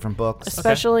pop up in different books.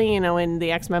 Especially, in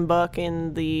the X-Men book,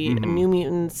 in the New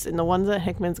Mutants, in the ones that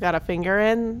Hickman's got a finger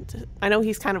in. I know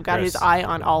he's kind of got his Gross. eye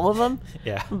on all of them.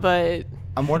 Yeah. But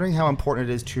I'm wondering how important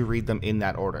it is to read them in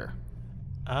that order.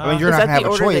 I mean, you're Is not that going to the have a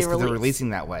order they choice because they're release? releasing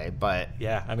that way, but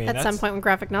Yeah, I mean, At some point when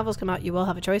graphic novels come out, you will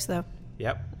have a choice, though.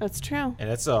 Yep. that's true. And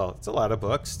it's a lot of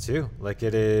books too. Like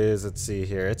it is, let's see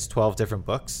here, it's 12 different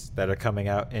books that are coming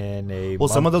out in a well,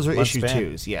 some of those are month issue span.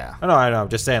 2s, yeah. Oh, no, I know. I'm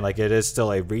just saying, like it is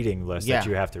still a reading list that Yeah.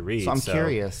 you have to read. So I'm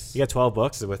curious. You get 12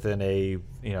 books within a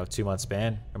 2-month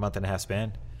span, or month and a half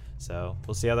span. So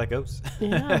we'll see how that goes.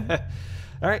 Yeah.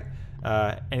 All right.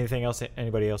 Anything else?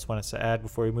 Anybody else wants to add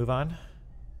before we move on?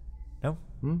 No.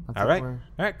 I All think right. we're-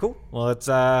 All right. Cool. Well, let's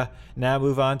now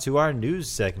move on to our news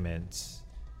segment.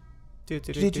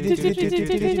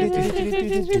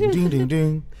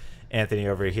 Anthony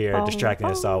over here distracting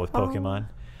us all with Pokemon.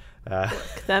 That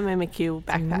Mimikyu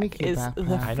backpack Mimikyu is backpack.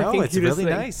 the I know freaking it's cutest really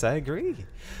thing. nice. I agree.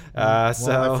 Well,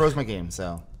 So I froze my game,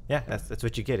 so. yeah, that's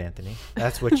what you get, Anthony.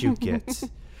 That's what you get.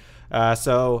 All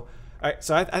right,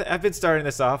 so I've been starting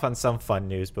this off on some fun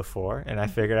news before, and I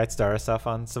figured I'd start us off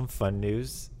on some fun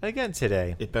news again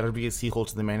today. It better be a sequel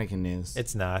to the mannequin news.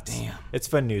 It's not. Damn. It's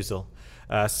Fun Newsel.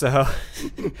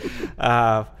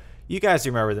 You guys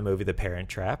remember the movie The Parent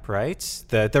Trap, right?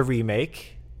 The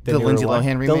remake. The newer Lindsay one.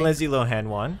 Lohan The remake? Lindsay Lohan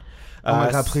one. Oh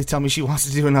my god, please tell me she wants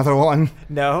to do another one.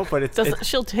 No, but it's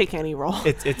She'll take any role.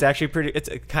 it's actually pretty. It's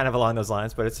kind of along those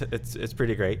lines, but it's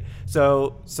pretty great.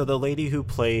 So the lady who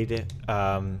played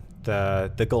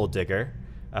the gold digger,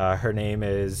 her name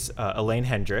is Elaine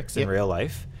Hendricks in Yep. real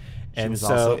life, She and was so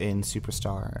also in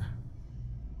Superstar.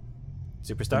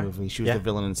 Superstar The movie. She was Yeah. the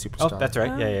villain in Superstar. Oh, that's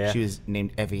right. Yeah. She was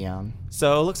named Evian.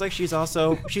 So it looks like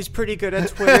she's pretty good at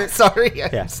Twitter. Sorry, Yeah.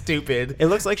 I'm stupid. It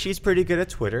looks like she's pretty good at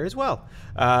Twitter as well.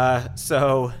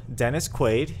 So Dennis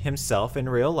Quaid himself in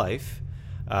real life.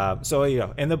 In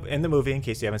the movie, in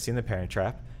case you haven't seen The Parent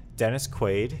Trap, Dennis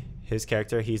Quaid, his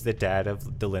character, he's the dad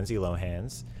of the Lindsay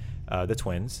Lohans, the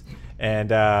twins,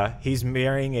 and he's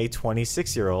marrying a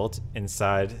 26-year-old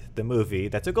inside the movie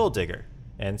that's a gold digger,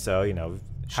 and so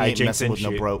She ain't messing with no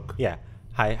ensue- broke. Yeah,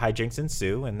 hijinks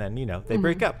ensue, and then they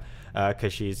break up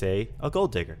because she's a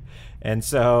gold digger, and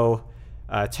so.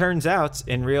 Turns out,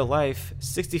 in real life,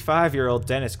 65-year-old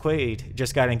Dennis Quaid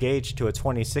just got engaged to a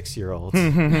 26-year-old.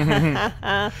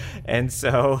 And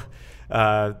so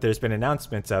there's been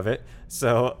announcements of it.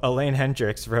 So Elaine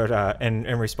Hendricks wrote in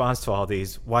response to all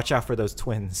these, watch out for those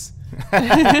twins.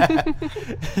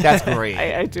 That's great.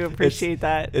 I do appreciate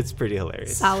that. It's pretty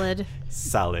hilarious. Solid.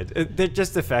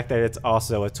 Just the fact that it's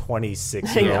also a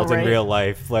 26-year-old right? in real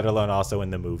life, let alone also in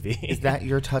the movie. Is that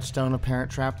your touchstone of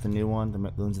Parent Trap, the new one,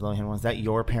 the Lindsay Lohan one? Is that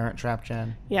your Parent Trap,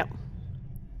 Jen? Yep.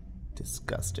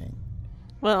 Disgusting.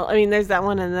 Well, I mean, there's that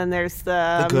one, and then there's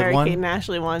the good Mary one? Kate and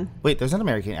Ashley one. Wait, there's an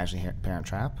American Ashley Parent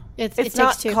Trap. It It's takes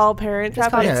not two. called Parent Trap.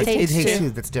 called but Yeah, It it Takes takes Two. two.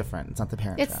 That's different. It's not the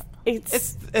Parent It's Trap.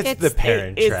 It's It's- the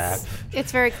Parent Trap.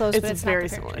 it's very close, but It's it's very not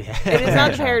the similar. Parent It is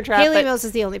not the Parent Trap. Haley but- Mills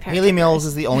is the only parent. Haley Mills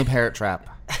is the only Parent Trap.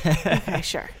 Okay,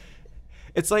 sure.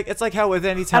 It's like how with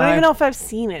any I time. don't even know if I've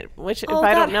seen it. Which Oh, if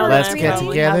I that don't know, hurt. then Let's I get probably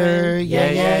together. haven't.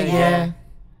 Yeah.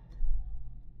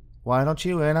 Why don't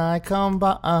you and I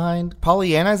combine?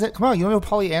 Pollyanna, is it? Come on, you don't know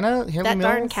Pollyanna? Haley That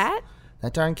Mills? darn cat.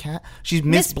 That darn cat. She's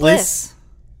Miss Miss Bliss.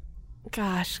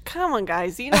 Gosh, come on,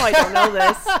 guys. You know I don't know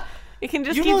this. You can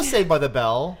just You keep. know Saved by the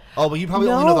Bell. Oh, but you probably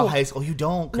only know No. the high school. You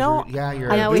don't. 'Cause No.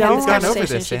 You're I know we we had haven't this gotten over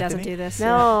conversation. this, She doesn't Anthony. do this.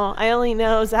 No, I only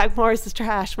know Zach Morris is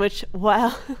trash. Which,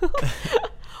 well, They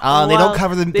Well, don't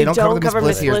cover the. They they don't cover don't the Miss cover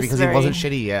Bliss Miss years Bliss because he very- wasn't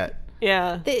shitty yet.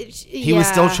 yeah. He was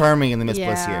still charming in the Miss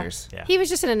Bliss Yeah. years. Yeah. He was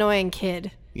just an annoying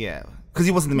kid, Yeah, because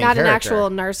he wasn't the main not an character. actual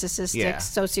narcissistic Yeah.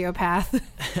 sociopath.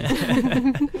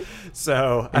 So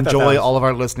I thought that Enjoy was- all of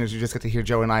our listeners. You just get to hear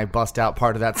Joe and I bust out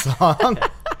part of that song.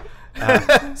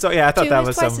 So yeah, I thought Two that is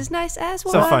was twice some as nice as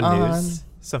one. some fun On. news.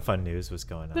 Some fun news was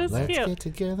going on. That's Let's cute. get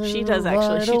together. She does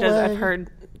actually. right She does. away. I've heard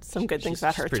some good things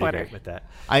about her She's pretty Twitter. great with that.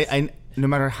 I no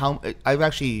matter how I've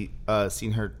actually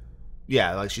seen her.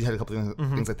 Yeah, like she's had a couple of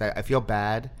things like that. I feel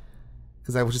bad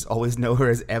because I would just always know her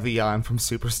as Evian from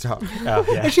Superstar. Oh,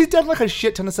 yeah. And she's done like a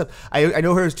shit ton of stuff. I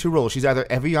know her as two roles. She's either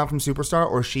Evian from Superstar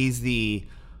or she's the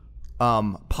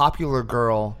popular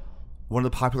girl, one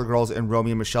of the popular girls in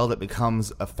Romeo and Michelle that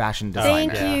becomes a fashion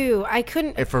designer. Thank you. I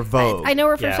couldn't. And for Vogue. I know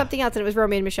her from Yeah. something else, and it was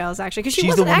Romeo and Michelle's actually because she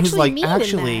She's the wasn't one who's actually like, mean in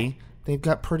actually, they've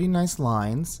got pretty nice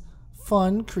lines,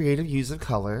 fun, creative use of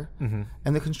color, and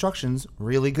the construction's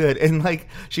really good. And like,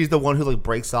 she's the one who like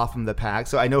breaks off from the pack.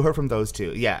 So I know her from those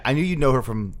two. Yeah, I knew you'd know her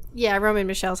from. that. Yeah, Romeo and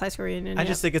Michelle's high school reunion. I yeah.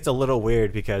 just think it's a little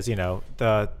weird because, you know,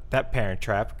 that Parent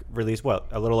Trap released,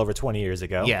 a little over 20 years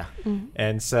ago. Yeah,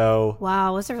 And so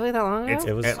Wow, was it really that long ago?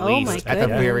 it was at Oh least my at the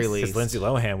goodness. very because least. Lindsay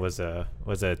Lohan was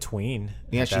a tween.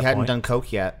 Yeah, at she that hadn't point. done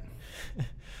coke yet.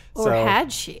 Or So-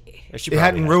 had she? She It probably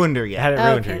hadn't had. ruined her It yet. hadn't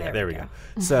ruined Okay, her yet. there There we we go.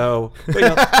 go. So, but, you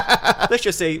know, let's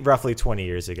just say roughly 20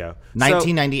 years ago. So-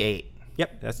 1998.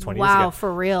 Yep, that's 20 years ago. Wow,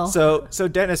 for real. So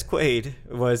Dennis Quaid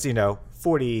was,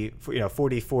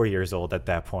 44 years old at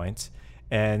that point.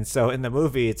 And so in the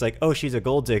movie, it's like, oh, she's a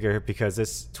gold digger because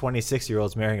this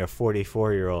 26-year-old's marrying a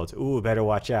 44-year-old. Ooh, better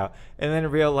watch out. And then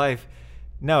in real life,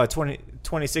 no, a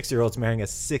 26-year-old's marrying a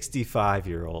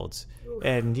 65-year-old.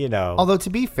 And, Although to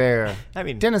be fair, I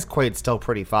mean- Dennis Quaid's still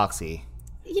pretty foxy.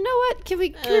 You know what? Can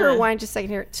we rewind just a second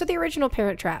here? So the original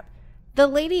Parent Trap, the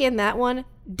lady in that one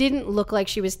didn't look like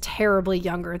she was terribly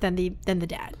younger than the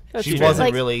dad. She true. wasn't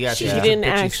Like, really. Yeah, she she's He a didn't bitchy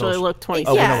actually social- look 20.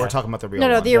 Oh Yeah. no, we're talking about the real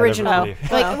No, one. the original. the-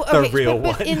 Like, The okay, real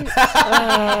but one. in-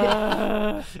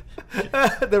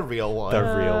 the real one. the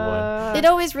real one. it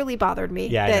always really bothered me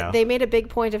Yeah, I that know. they made a big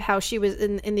point of how she was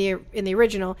in the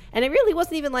original, and it really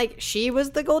wasn't even like she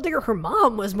was the gold digger. Her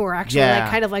mom was more actually Yeah.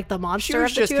 like kind of like the She monster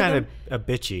was of the just two kind of of them.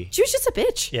 a bitchy. She was just a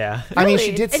bitch. Yeah. I mean, Really.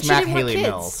 she did And smack didn't want Haley kids.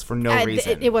 Mills for no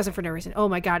reason. It wasn't for no reason. Oh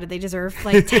my god, did they deserve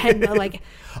like 10? Like,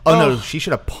 Oh no, she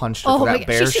should have punched her oh for my that god,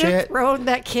 bear she should have shit. thrown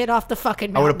that kid off the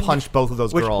fucking I mountain. would have punched both of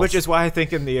those girls. Which is why I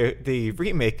think in the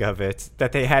remake of it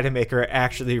that they had to make her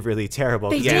actually really terrible.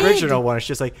 They 'Cause the did. original one is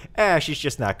just like, she's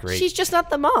just not great. She's just not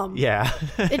the mom. yeah.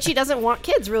 And she doesn't want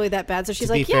kids really that bad. So she's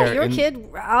To be like, yeah, fair, you're a in- kid.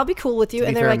 I'll be cool with you. to be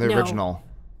And fair, they're in like, the no. original,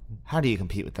 how do you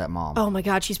compete with that mom? Oh my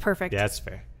god, she's perfect. Yeah, that's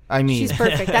fair. I mean, She's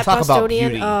perfect. That talk about Bostonian,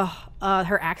 beauty.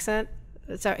 her accent.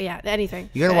 So yeah, anything.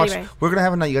 You gotta watch. Anyway. We're gonna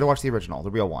have a night. You gotta watch the original,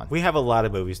 the real one. We have a lot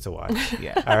of movies to watch.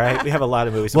 Yeah. All right, we have a lot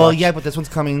of movies to Well, watch. yeah, but this one's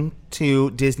coming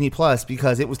to Disney Plus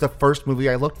because it was the first movie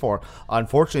I looked for.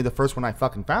 Unfortunately, the first one I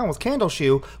fucking found was Candle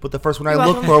Shoe, but the first one I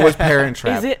looked for was Parent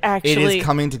Trap. Is it It actually- is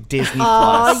coming to Disney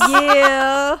Plus. Oh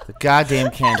yeah, The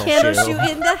goddamn Candle, Candle Shoe.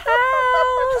 Shoe in the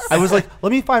house. I was like,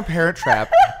 let me find Parent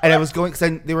Trap, and I was going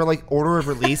because they were like order of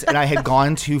release, and I had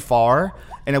gone too far,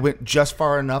 and I went just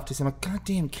far enough to say, like,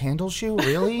 goddamn Candle Shoe,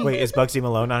 really? Wait, is Bugsy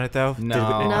Malone on it though?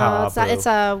 No. No, it's not. boo.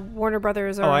 It's Warner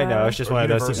Brothers. Or, Oh, I know. It's just Or one of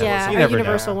those. Universal. yeah, you or never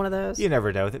Universal, know. one of those. You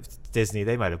never know. It's Disney,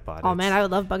 they might have bought it. Oh man, I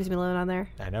would love Bugsy Malone on there.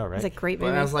 I know, right? It's a great But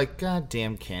movie. I was like,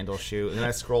 goddamn Candle Shoe, and then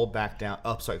I scrolled back down.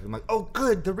 Oh, sorry. I'm like, oh,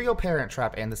 good, the real Parent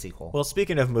Trap and the sequel. Well,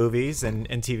 speaking of movies and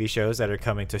TV shows that are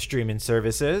coming to streaming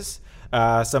services,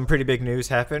 some pretty big news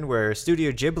happened where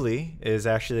Studio Ghibli is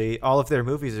actually, all of their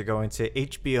movies are going to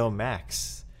HBO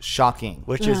Max, Shocking.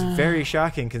 which is very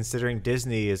shocking considering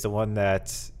Disney is the one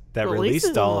that Releases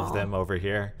released all them of all. them over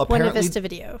here. Buena Apparently, Vista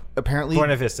Video. apparently,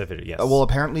 Buena Vista Video, yes. well,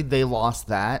 apparently they lost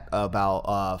that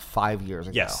about 5 years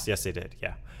ago. yes, they did,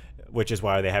 yeah. Which is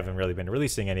why they haven't really been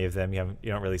releasing any of them. You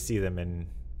don't really see them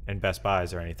in Best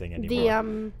Buys or anything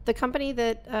anymore. The company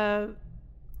that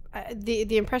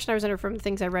the impression I was under from the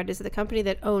things I read is that the company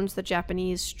that owns the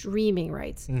Japanese streaming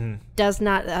rights Mm-hmm. does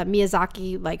not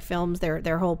Miyazaki like films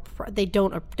their whole they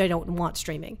don't want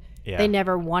streaming. Yeah. They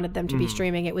never wanted them to be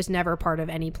streaming. It was never part of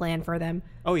any plan for them.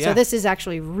 Oh, yeah. So this is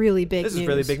actually really big This news. is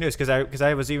really big news because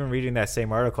I was even reading that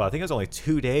same article. I think it was only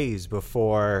 2 days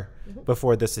before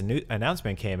this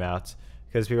announcement came out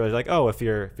because people were like, oh, if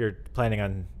you're planning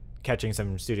on catching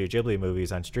some Studio Ghibli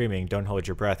movies on streaming, don't hold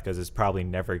your breath because it's probably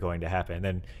never going to happen.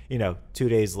 And then 2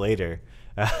 days later,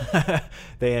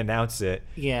 they announce it.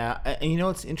 Yeah, and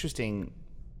it's interesting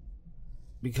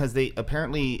because they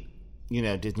apparently,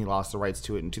 Disney lost the rights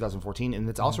to it in 2014, and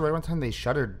it's also right around the time they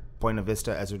shuttered Buena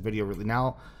Vista as a video release.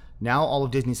 Now all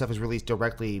of Disney stuff is released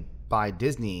directly by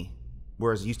Disney,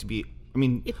 whereas it used to be. I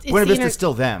mean, It's Buena the Vista is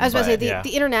still them. I was about to say but- the,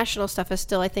 the international stuff is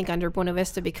still I think under Buena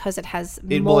Vista because it has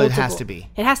well, it has to be.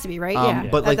 It has to be, right? Yeah.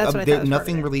 But That's what I thought was part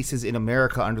nothing of it. releases in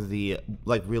America under the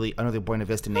under the Buena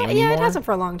Vista name Yeah, anymore. it hasn't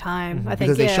for a long time. I think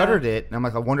because they yeah. shuttered it, and I'm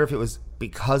like, I wonder if it was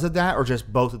because of that or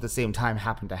just both at the same time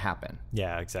happened to happen.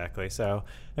 Yeah, exactly. So,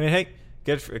 I mean, hey,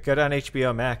 good on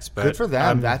HBO Max. But Good for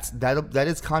them. That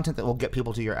is content that will get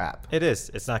people to your app. It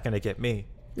is. It's not going to get me.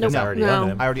 because I already own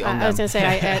them. I already own them. I was going to say,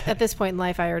 at this point in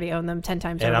life, I already own them 10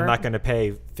 times And over. I'm not going to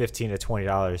pay $15 to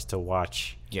 $20 to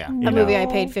watch. Yeah. a movie I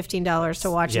paid $15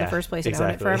 to watch in the first place and own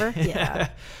it forever. Yeah.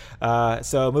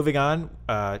 So moving on,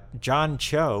 John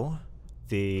Cho,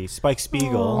 the Spike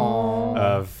Spiegel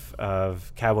of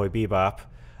Cowboy Bebop,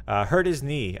 hurt his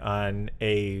knee on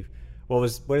what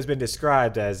has been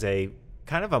described as a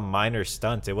kind of a minor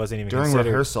stunt. It wasn't even during considered,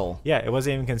 rehearsal. Yeah, it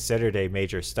wasn't even considered a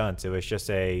major stunt. It was just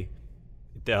I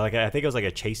think it was like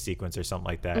a chase sequence or something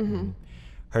like that. And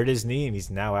hurt his knee, and he's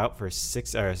now out for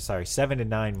 7 to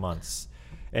 9 months.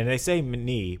 And they say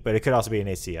knee, but it could also be an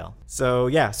ACL. So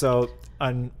yeah,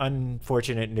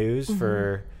 unfortunate news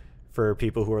for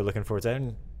people who are looking forward to that.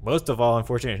 And most of all,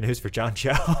 unfortunate news for John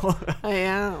Cho. I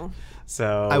am.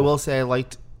 So I will say I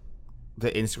liked the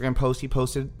Instagram post he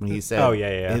posted when he said, "Oh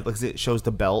yeah." It shows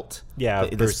the belt, Yeah,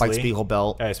 the Bruce Spike Lee. Spiegel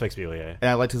belt, Spike Spiegel, yeah. and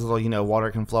I liked his little,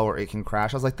 water can flow or it can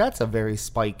crash. I was like, that's a very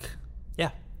Spike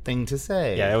Yeah. thing to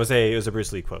say. Yeah, it was a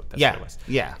Bruce Lee quote. That's what it was.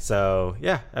 Yeah. So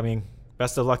yeah, I mean,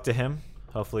 best of luck to him.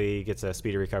 Hopefully he gets a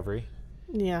speedy recovery.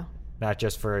 Yeah. Not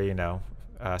just for,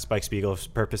 Spike Spiegel's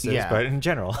purposes, Yeah. but in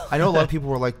general. I know a lot of people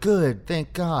were like, good,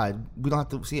 thank God. We don't have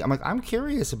to see. I'm like, I'm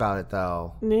curious about it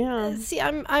though. Yeah. See,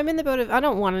 I'm in the boat of I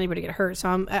don't want anybody to get hurt. So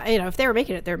I'm, if they were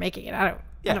making it, they're making it. I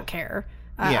don't care.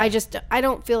 Yeah. I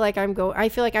don't feel like I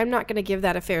feel like I'm not going to give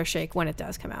that a fair shake when it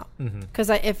does come out.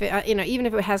 Because even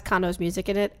if it has Kanno's music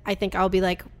in it, I think I'll be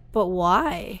like, but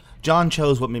why? John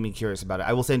Cho's what made me curious about it.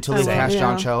 I will say until they cast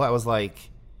John Cho, I was like,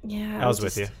 Yeah, I was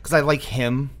with you. because I like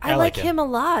him. I like him a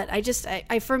lot.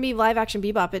 I for me, live action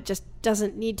Bebop, it just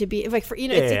doesn't need to be like for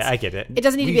it's, I get it. It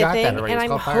doesn't need We to be a got that thing, already. and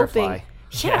It's I'm called hoping. Firefly.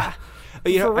 Yeah.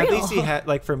 But, for at real. least he had,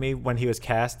 like, for me, when he was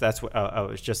cast, that's what I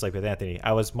was just like with Anthony.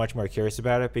 I was much more curious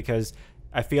about it because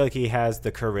I feel like he has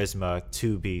the charisma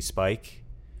to be Spike.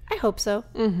 I hope so.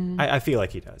 I feel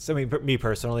like he does. I mean, me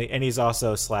personally, and he's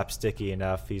also slapsticky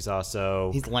enough. He's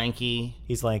Lanky.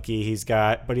 He's lanky.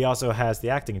 But he also has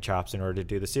the acting chops in order to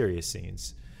do the serious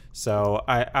scenes. So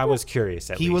I was curious.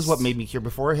 He was what made me curious.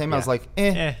 Before him, I was like,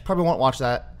 probably won't watch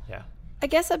that. Yeah. I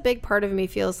guess a big part of me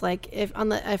feels like if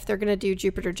they're going to do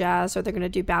Jupiter Jazz or they're going to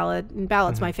do ballad, and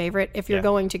ballad's my favorite. If you're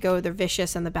going to go the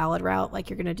vicious and the ballad route, like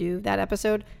you're going to do that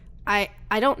episode,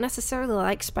 I don't necessarily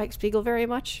like Spike Spiegel very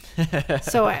much.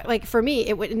 So for me,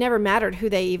 it never mattered who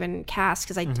they even cast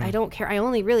because I don't care. I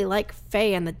only really like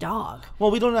Faye and the dog.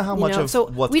 Well, we don't know how much of so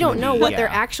what's we don't gonna know be. what Yeah. they're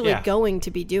actually Yeah. going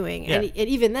to be doing, Yeah. and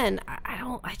even then,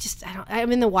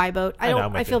 I'm in the Y boat.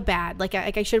 I'm with I feel you. bad. Like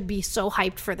I should be so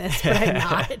hyped for this, but I'm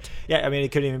not. Yeah, I mean,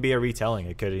 it could even be a retelling.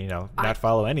 It could, not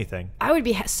follow anything. I would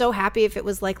be so happy if it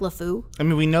was like LeFou. I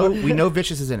mean, we know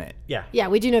Vicious is in it. Yeah. Yeah,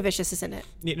 we do know Vicious is in it.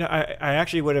 I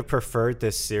actually would have preferred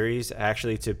this series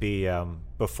actually to be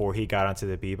before he got onto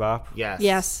the Bebop.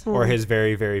 Yes. Or his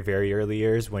very, very, very early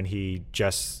years when he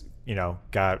just,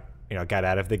 got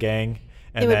out of the gang.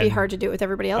 And It would be then- hard to do it with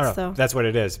everybody I else, don't know, though. that's what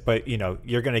it is. But,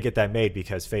 you're going to get that made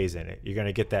because Faye's in it. You're going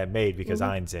to get that made because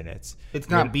Ein's in it. It's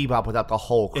not Bebop without the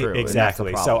whole crew. and that's the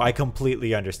Exactly. So problem. I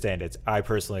completely understand it. I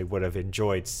personally would have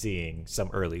enjoyed seeing some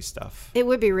early stuff. It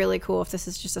would be really cool if this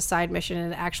is just a side mission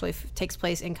and it actually takes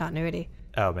place in continuity.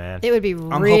 Oh, man. It would be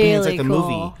I'm really hoping it's like the cool.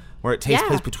 movie where it takes Yeah.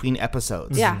 place between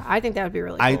episodes. Yeah, I think that would be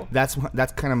really cool. That's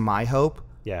kind of my hope.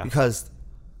 Yeah. Because,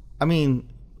 I mean,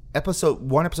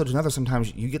 one episode to another,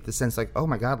 sometimes you get the sense like, oh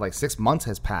my God, like 6 months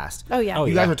has passed. Oh, yeah. Oh,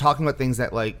 You yeah. guys are talking about things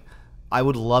that like, I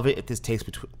would love it if this takes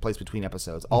place between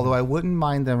episodes. Although I wouldn't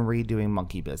mind them redoing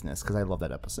Monkey Business because I love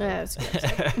that episode. Yeah, it's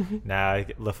good. Nah,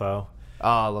 LeFou.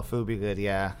 Oh, LeFou be good,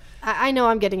 yeah. I know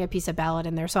I'm getting a piece of ballad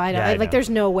in there, so I I know. there's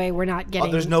no way we're not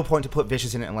getting. There's no point to put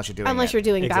Vicious in it unless you're doing unless it. you're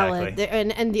doing Exactly. ballad,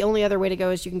 and the only other way to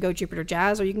go is you can go Jupiter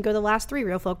Jazz or you can go the last three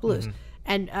Real Folk Blues.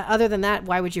 And other than that,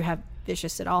 why would you have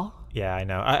Vicious at all? Yeah, I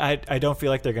know. I don't feel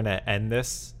like they're going to end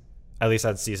this, at least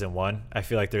on season 1. I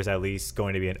feel like there's at least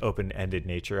going to be an open-ended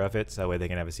nature of it, so that way they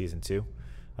can have a season 2.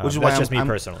 Which is that's why just I'm me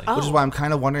personally. Which is why I'm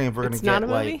kind of wondering if we're going It's to get not a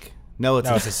movie? like... No, it's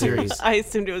a series. I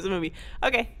assumed it was a movie.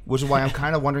 Okay. Which is why I'm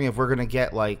kind of wondering if we're going to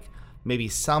get like maybe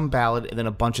some ballad and then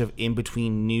a bunch of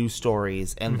in-between news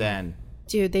stories and then...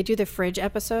 Dude, they do the Fridge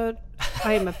episode.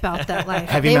 I am about that life.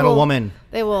 Heavy Metal Woman.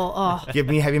 They will. Oh, Give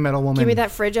me Heavy Metal Woman. give me that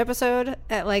Fridge episode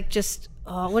at like just.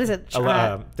 Oh, what is it?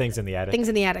 Things in the Attic. Things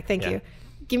in the Attic. Thank Yeah. you.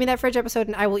 Give me that Fridge episode,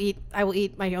 and I will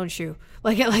eat my own shoe.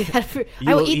 Like that.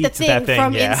 You I will will eat the eat thing that thing,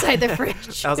 from yeah. inside the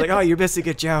fridge. I was like, oh, you're missing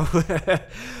it, Joe.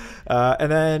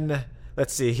 And then,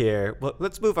 let's see here. Well,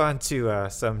 let's move on to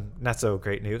some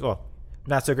not-so-great news. Well,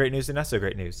 not-so-great news and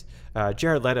not-so-great news.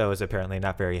 Jared Leto is apparently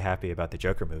not very happy about the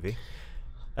Joker movie.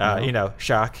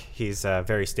 Shock. He's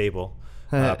very stable.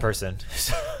 person.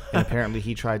 And apparently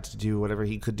he tried to do whatever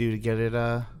he could do to get it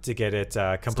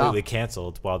Completely stopped.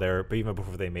 canceled but even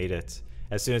before they made it.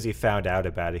 As soon as he found out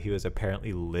about it, he was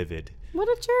apparently livid. What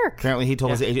a jerk. Apparently he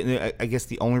told his agent. I guess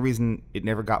the only reason it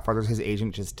never got farther is his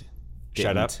agent just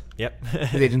Shut up. didn't. Yep.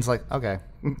 His agent's like, okay,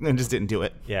 and just didn't do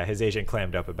it. Yeah, his agent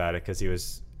clammed up about it because he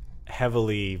was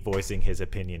heavily voicing his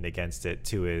opinion against it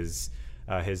to his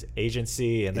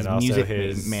agency and His then also music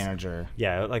his manager.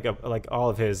 Yeah, like all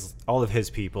of his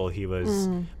people. He was,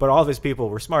 but all of his people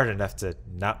were smart enough to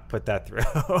not put that through.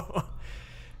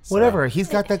 So, Whatever. He's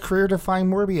got that career-defining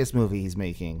Morbius movie he's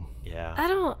making. Yeah. I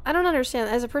don't understand.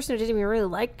 As a person who didn't even really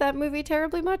like that movie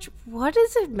terribly much, what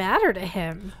does it matter to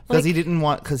him? Because he didn't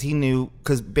want. Because he knew.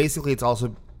 Because basically, it's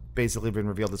also basically been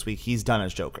revealed this week. He's done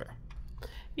as Joker.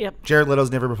 Yep. Jared Leto's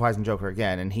never reprising Joker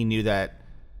again, and he knew that.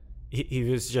 He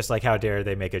was just like, how dare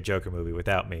they make a Joker movie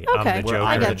without me? Okay, I'm the Joker.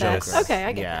 I get the that. Joker. Okay,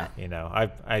 I get Yeah. that. You know,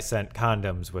 I sent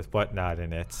condoms with whatnot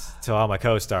in it to all my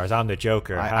co-stars. I'm the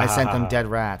Joker. I sent them dead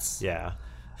rats. Yeah.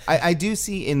 I do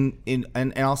see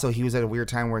and also he was at a weird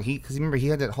time where because remember he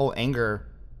had that whole anger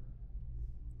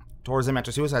towards him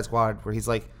after Suicide Squad where he's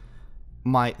like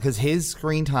because his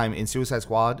screen time in Suicide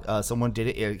Squad someone did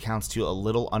it counts to a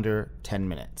little under 10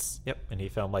 minutes. Yep. And he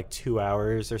filmed like 2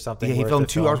 hours or something. Yeah, he worth filmed of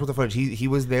 2 film. hours worth of footage. He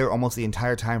was there almost the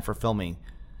entire time for filming.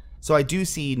 So I do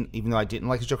see, even though I didn't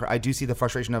like his Joker, I do see the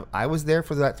frustration of I was there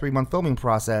for that 3-month filming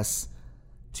process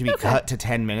to be cut to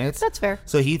 10 minutes. That's fair.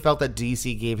 So he felt that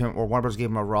DC gave him, or Warner Bros. Gave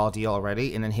him a raw deal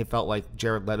already, and then he felt like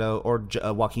Jared Leto or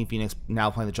Joaquin Phoenix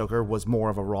now playing the Joker was more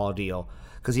of a raw deal.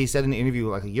 Because he said in an interview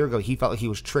like a year ago, he felt like he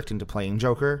was tricked into playing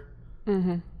Joker.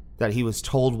 Mm-hmm. That he was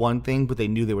told one thing, but they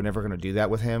knew they were never going to do that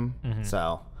with him. Mm-hmm.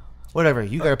 So, whatever,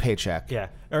 you got a paycheck. Yeah.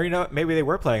 Or, maybe they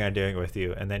were planning on doing it with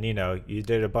you. And then, you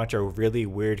did a bunch of really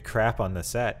weird crap on the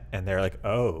set. And they're like,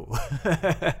 oh,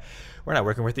 we're not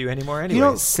working with you anymore anyways. You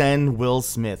don't send Will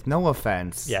Smith. No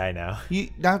offense. Yeah, I know.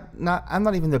 I'm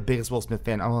not even the biggest Will Smith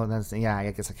fan. Oh, yeah, I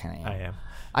guess I kind of am. I am.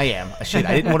 I am. Shit,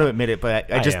 I didn't want to admit it, but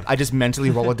am. I just mentally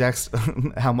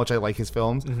Rolodexed how much I like his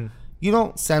films. Mm-hmm. You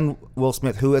don't send Will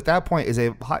Smith, who at that point is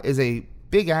a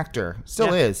big actor,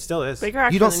 still is. Still is. Bigger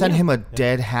actor You don't than send you. him a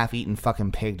dead, half-eaten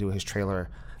fucking pig to his trailer.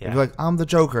 Yeah. And be like, I'm the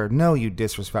Joker. No, you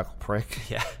disrespectful prick.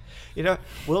 Yeah.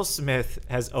 Will Smith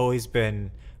has always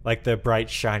been like the bright,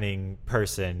 shining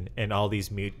person in all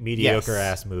these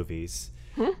mediocre-ass movies.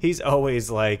 He's always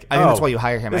like, I think that's why you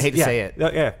hire him. I hate to say it.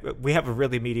 Yeah, we have a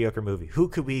really mediocre movie. Who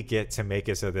could we get to make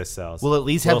it so this sells? We'll at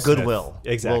least Will have Smith. goodwill.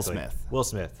 Exactly. Will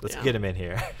Smith. Let's Yeah. get him in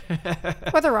here.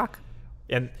 Or The Rock.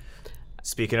 And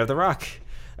speaking of The Rock,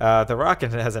 The Rock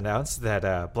has announced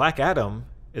that Black Adam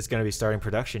is going to be starting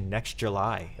production next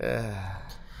July.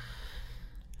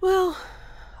 Well,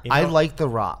 I like The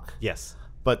Rock, Yes.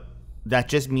 but that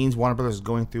just means Warner Brothers is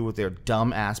going through with their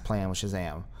dumb-ass plan with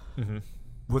Shazam. Mm-hmm.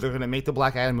 Where they're going to make the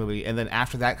Black Adam movie, and then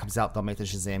after that comes out, they'll make the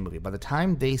Shazam movie. By the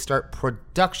time they start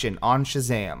production on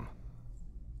Shazam,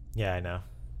 Yeah, I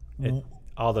know.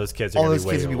 All those kids are all gonna those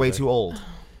kids will be way older. too old.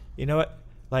 You know what?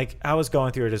 Like, I was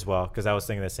going through it as well because I was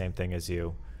thinking the same thing as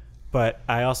you. But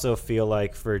I also feel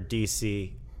like for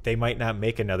DC, they might not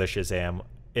make another Shazam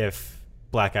if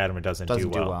Black Adam doesn't do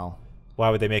well. Why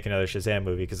would they make another Shazam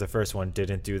movie? Because the first one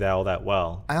didn't do that all that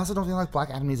well. I also don't feel like Black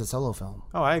Adam needs a solo film.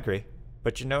 Oh, I agree.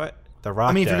 But you know what? The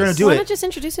Rock I mean, if you're does. gonna do Why it- not just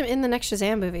introduce him in the next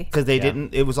Shazam movie? Because they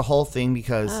didn't. It was a whole thing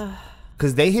because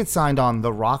they had signed on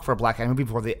The Rock for a Black Adam movie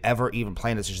before they ever even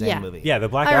planned a Shazam Yeah. movie. Yeah, the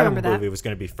Black I Adam remember that. movie was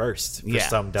going to be first for Yeah.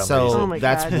 some dumb so reason. Oh my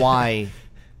that's God. why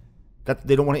that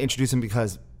they don't want to introduce him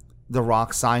because The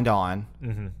Rock signed on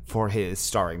for his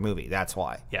starring movie. That's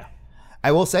why. Yeah.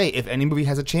 I will say, if any movie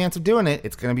has a chance of doing it,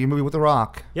 it's going to be a movie with The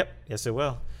Rock. Yep. Yes, it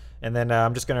will. And then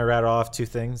I'm just going to rattle off two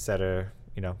things that are,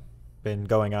 been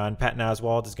going on. Patton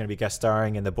Oswalt is going to be guest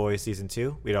starring in The Boys Season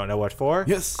 2. We don't know what for.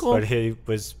 Yes. Cool. But he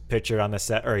was pictured on the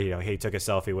set, or, he took a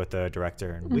selfie with the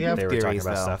director, and We have they were talking theories,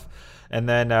 about though. stuff. And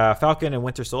then Falcon and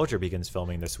Winter Soldier begins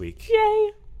filming this week.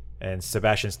 yay. And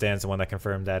Sebastian Stan's the one that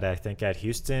confirmed that, I think, at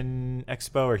Houston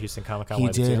Expo or Houston Comic Con. He one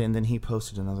of the did, two. and then he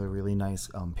posted another really nice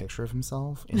picture of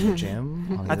himself in the gym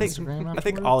on his I think Instagram. I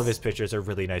think all of afterwards. his pictures are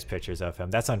really nice pictures of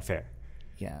him. That's unfair.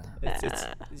 Yeah.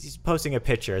 He's posting a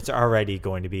picture. It's already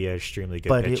going to be an extremely good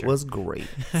But picture. it was great.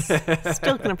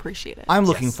 Still can appreciate it. I'm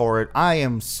looking for it. I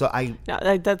am so. No,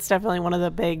 that's definitely one of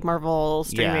the big Marvel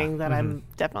streaming that Mm-hmm. I'm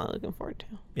definitely looking forward to.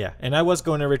 Yeah, and I was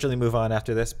going to originally move on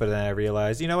after this, but then I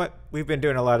realized, you know what? We've been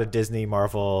doing a lot of Disney,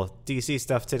 Marvel, DC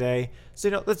stuff today,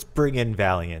 so let's bring in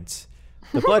Valiant.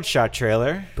 The Bloodshot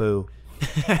trailer. Boo.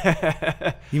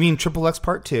 You mean Triple X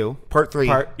Part 2? Part 3?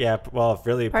 Part Part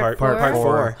Part four.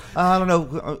 4. I don't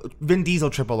know. Vin Diesel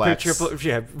Triple X.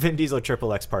 Vin Diesel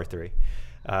Triple X Part 3.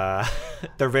 The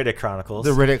Riddick Chronicles.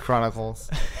 The Riddick Chronicles.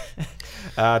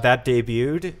 That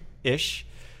debuted-ish,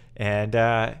 and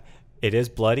it is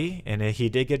bloody, and he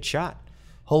did get shot.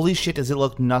 Holy shit, does it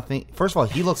look nothing... First of all,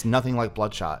 he looks nothing like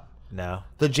Bloodshot. No.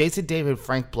 The Jason David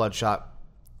Frank Bloodshot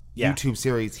Yeah. YouTube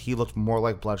series, he looked more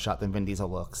like Bloodshot than Vin Diesel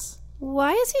looks.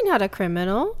 Why is he not a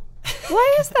criminal?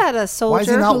 Why is that a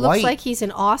soldier not who looks white? like he's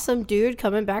an awesome dude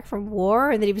coming back from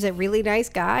war, and that he was a really nice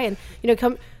guy, and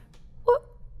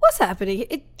what's happening?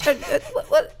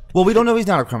 What? Well, we don't know he's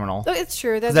not a criminal. Oh, it's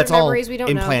true. Those That's are all memories we don't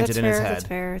implanted know. in his head. That's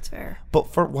fair. It's fair.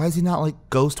 But why is he not like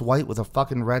ghost white with a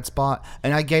fucking red spot?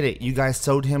 And I get it. You guys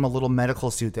sewed him a little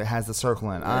medical suit that has the circle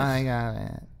in it. I got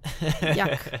it.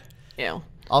 Yuck. Ew.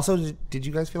 Also, did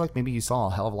you guys feel like maybe you saw a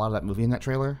hell of a lot of that movie in that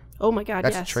trailer? Oh my god.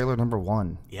 That's yes. trailer number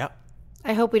 1. Yep.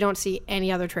 I hope we don't see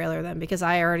any other trailer then, because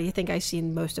I already think I've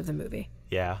seen most of the movie.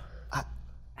 Yeah.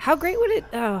 How great would it?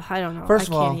 Oh, I don't know. First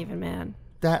of I all- can't even, man.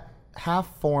 That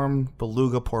half-formed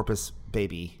beluga porpoise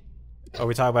baby Are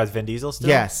we talking about Vin Diesel still?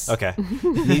 Yes. Okay.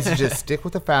 needs to just stick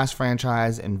with the Fast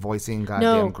franchise and voicing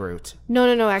goddamn Groot.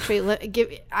 No.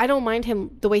 Actually, I don't mind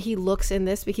him the way he looks in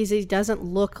this, because he doesn't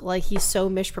look like he's so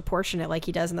misproportionate like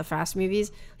he does in the Fast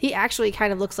movies. He actually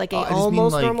kind of looks like a I just mean,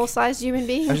 almost like- normal-sized human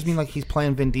being. I just mean like he's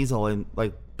playing Vin Diesel, and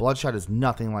like Bloodshot is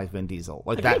nothing like Vin Diesel,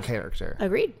 like that character.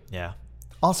 Agreed. Yeah.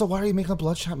 Also, why are you making a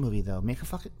Bloodshot movie though? Make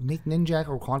Ninjak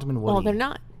or Quantum and Woody. Well, they're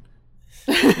not.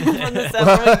 From the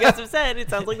stuff you guys have said, it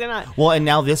sounds like they're not. Well, and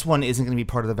now this one isn't going to be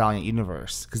part of the Valiant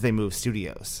universe because they moved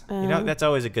studios. You know, that's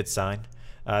always a good sign.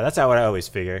 That's how I always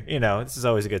figure. You know, this is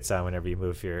always a good sign whenever you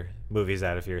move your movies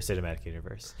out of your cinematic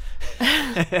universe.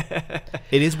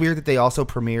 It is weird that they also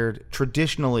premiered,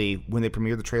 traditionally when they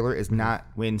premiere the trailer is not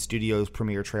when studios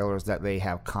premiere trailers that they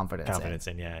have confidence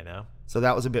in. Yeah, I know. So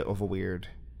that was a bit of a weird.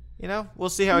 You know, we'll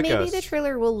see how it Maybe goes. the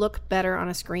trailer will look better on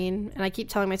a screen, and I keep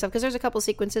telling myself, because there's a couple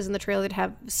sequences in the trailer that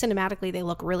have cinematically they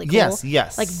look really cool.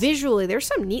 Yes. Like visually, there's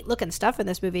some neat looking stuff in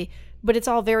this movie, but it's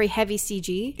all very heavy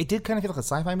CG. It did kind of feel like a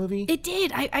sci-fi movie. It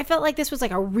did. I felt like this was like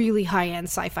a really high end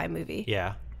sci-fi movie.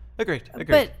 Yeah. Agreed.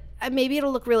 But maybe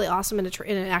it'll look really awesome in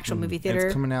an actual movie And theater.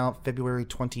 it's coming out February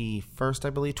 21st, I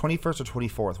believe. 21st or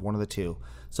 24th, one of the two.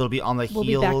 So it'll be on the We'll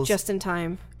heels. be back just in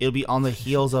time. It'll be on the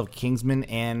heels of Kingsman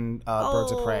and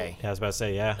Birds of Prey. Yeah, I was about to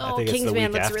say, yeah. I Oh, think it's the Kingsman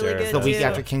week looks after. really good, The week too.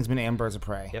 after Kingsman and Birds of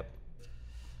Prey. Yep.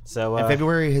 So, And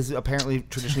February has apparently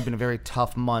traditionally been a very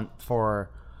tough month for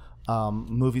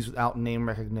movies without name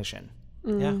recognition.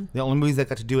 yeah. The only movies that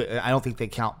got to do it, I don't think they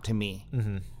count to me,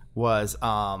 was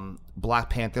Black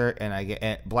Panther,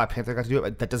 and Black Panther got to do it,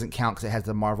 but that doesn't count because it has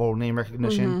the Marvel name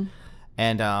recognition.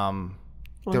 And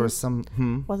there was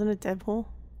some Wasn't it Deadpool?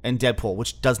 and Deadpool,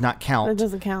 which does not That count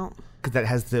doesn't count. because that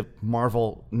has the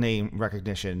Marvel name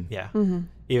recognition. Yeah.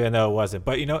 Even though it wasn't.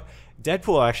 But, you know,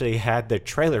 Deadpool actually had the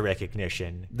trailer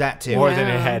recognition That too. more than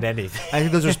Yeah. it had anything. I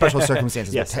think those are special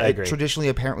circumstances. Yes, But I agree. Traditionally,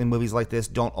 apparently, movies like this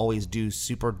don't always do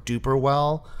super duper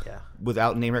well Yeah.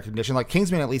 without name recognition. Like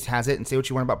Kingsman at least has it, and say what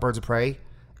you want about Birds of Prey,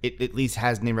 it at least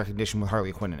has name recognition with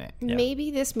Harley Quinn in it. Maybe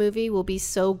this movie will be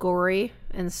so gory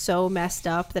and so messed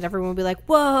up that everyone will be like,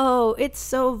 "Whoa, it's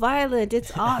so violent!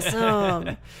 It's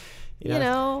awesome!" You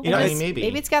know, You know, because maybe.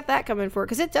 maybe it's got that coming for it,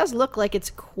 because it does look like it's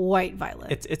quite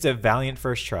violent. It's a valiant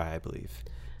first try, I believe.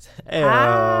 We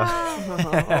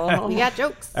got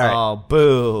jokes. Oh,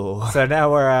 boo. So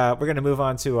now we're going to move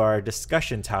on to our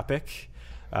discussion topic.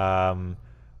 None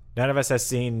of us has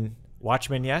seen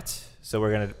Watchmen yet, so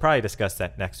we're going to probably discuss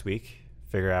that next week,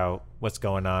 figure out what's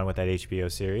going on with that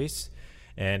HBO series.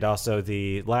 And also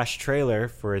the last trailer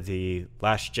for The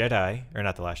Last Jedi, or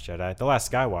not The Last Jedi, The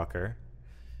Last Skywalker,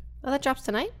 Oh, that drops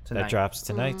tonight. that drops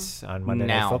tonight on Monday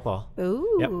Night Now. Football.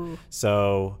 Ooh. Yep.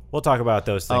 So we'll talk about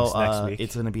those things next week.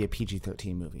 It's going to be a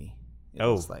PG-13 movie. It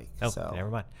oh, looks like. So. never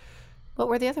mind. What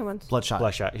were the other ones? Bloodshot.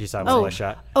 Bloodshot. You saw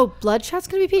Bloodshot. Oh, Bloodshot's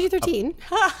gonna be PG-13.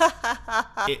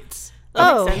 It's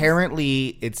Oh,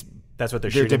 apparently it's That's what they're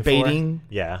they're shooting debating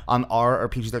for. Yeah. on R or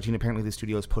PG-13. Apparently, the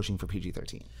studio is pushing for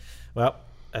PG-13. Well,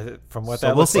 from what So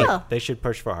that we'll looks see. like, they should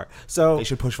push for R. So They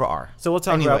should push for R. So we'll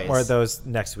talk about Anyways. more of those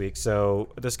next week. So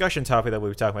a discussion topic that we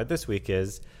were talking about this week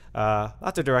is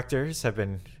lots of directors have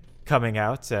been coming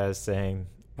out as saying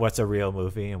what's a real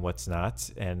movie and what's not,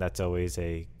 and that's always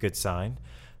a good sign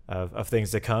of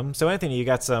things to come. So Anthony, you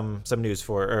got some news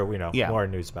for, or Yeah. more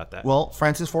news about that. Well,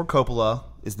 Francis Ford Coppola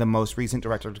is the most recent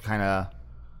director to kind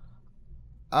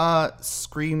of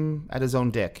scream at his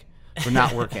own dick for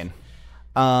not working.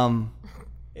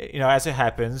 As it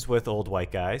happens with old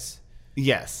white guys.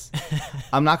 Yes.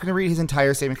 I'm not going to read his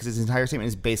entire statement because his entire statement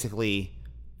is basically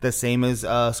the same as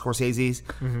Scorsese's.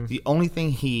 Mm-hmm. The only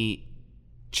thing he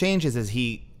changes is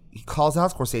he calls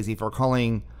out Scorsese for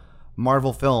calling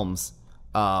Marvel films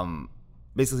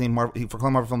basically for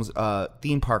calling Marvel films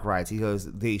theme park rides, he goes,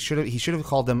 he should have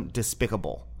called them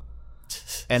despicable,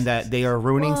 and that they are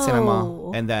ruining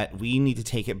cinema, and that we need to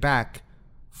take it back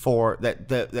that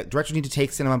directors need to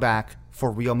take cinema back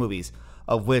for real movies.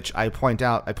 Of which we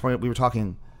were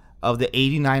talking of the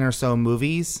 89 or so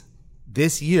movies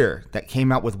this year that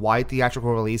came out with wide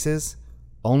theatrical releases,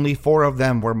 only 4 of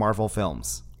them were Marvel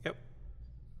films. Yep.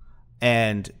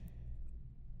 And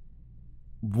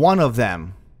one of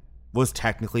them was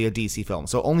technically a DC film.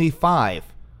 So only 5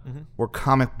 were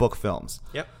comic book films.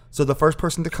 Yep. So the first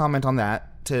person to comment on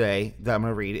that today that I'm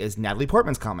going to read is Natalie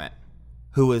Portman's comment,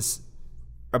 who is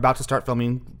about to start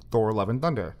filming Thor: Love and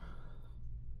Thunder.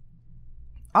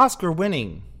 Oscar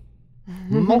winning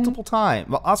multiple times.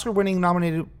 Well, Oscar winning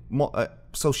nominated.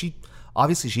 So she's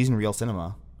in real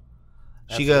cinema.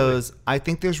 She goes, I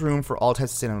think there's room for all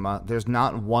types of cinema. There's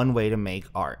not one way to make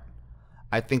art.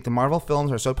 I think the Marvel films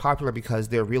are so popular because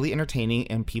they're really entertaining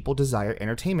and people desire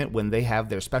entertainment when they have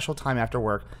their special time after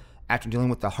work after dealing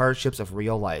with the hardships of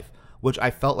real life, which I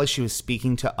felt like she was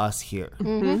speaking to us here.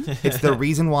 It's the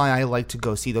reason why I like to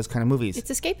go see those kind of movies.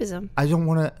 It's escapism. I don't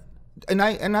want to... And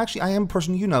actually, I am a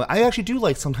person, I actually do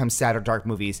like sometimes sad or dark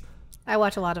movies. I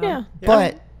watch a lot of them.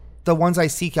 But the ones I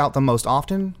seek out the most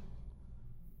often,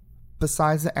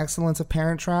 besides the excellence of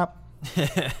Parent Trap,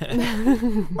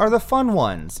 are the fun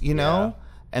ones, Yeah.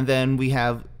 And then we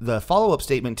have the follow-up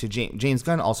statement to James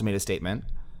Gunn also made a statement.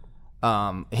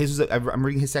 I'm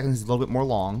reading his second. It's a little bit more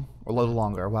long, or a little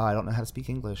longer. Wow, I don't know how to speak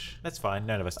English. That's fine.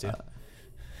 None of us do.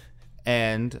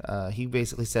 And he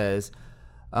basically says...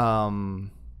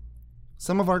 some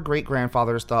of our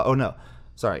great-grandfathers thought... Oh, no.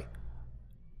 Sorry.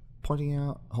 Pointing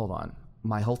out... Hold on.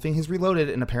 My whole thing has reloaded,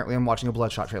 and apparently I'm watching a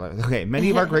Bloodshot trailer. Okay. Many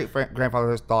of our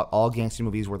great-grandfathers thought all gangster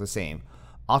movies were the same,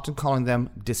 often calling them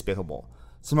despicable.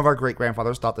 Some of our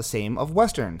great-grandfathers thought the same of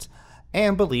Westerns,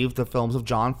 and believed the films of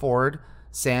John Ford,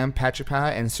 Sam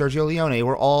Peckinpah, and Sergio Leone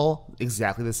were all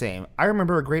exactly the same. I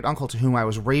remember a great-uncle to whom I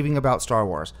was raving about Star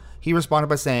Wars. He responded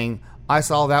by saying, I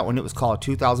saw that when it was called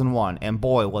 2001, and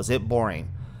boy, was it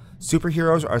boring.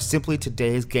 Superheroes are simply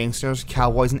today's gangsters,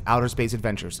 cowboys, and outer space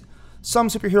adventures. Some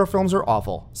superhero films are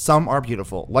awful. Some are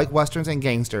beautiful, like Westerns and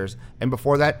gangsters, and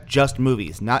before that, just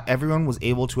movies. Not everyone was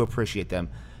able to appreciate them.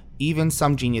 Even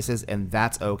some geniuses, and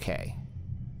that's okay.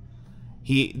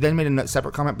 He then made a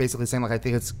separate comment basically saying, I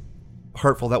think it's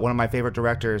hurtful that one of my favorite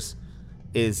directors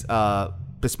is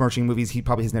besmirching movies he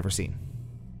probably has never seen.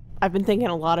 I've been thinking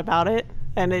a lot about it,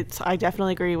 and I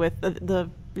definitely agree with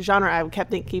the genre I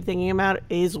keep thinking about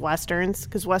is Westerns,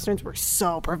 because Westerns were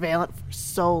so prevalent for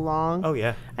so long. Oh,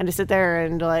 yeah. And to sit there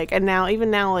and and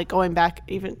now, going back,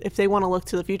 even if they want to look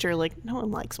to the future, no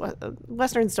one likes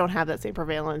Westerns don't have that same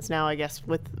prevalence now, I guess,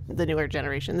 with the newer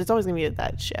generation. There's always going to be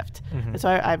that shift. And so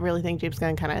I really think James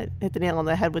Gunn kind of hit the nail on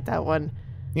the head with that one.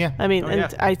 Yeah. I mean,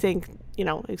 I think,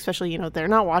 especially, they're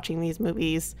not watching these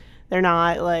movies. They're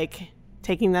not,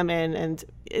 taking them in, and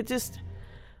it just...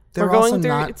 They're also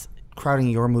not crowding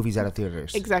your movies out of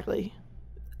theaters. Exactly.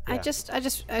 Yeah.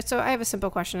 So I have a simple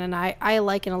question, and I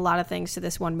liken a lot of things to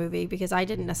this one movie because I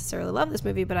didn't necessarily love this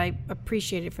movie, but I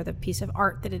appreciate it for the piece of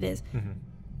art that it is. Mm-hmm.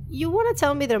 You want to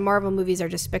tell me that Marvel movies are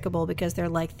despicable because they're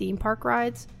like theme park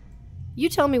rides? You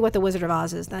tell me what The Wizard of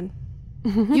Oz is then.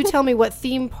 You tell me what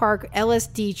theme park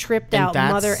LSD tripped out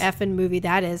mother effing movie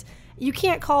that is. You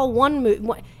can't call one movie,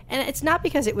 and it's not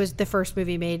because it was the first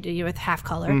movie made with half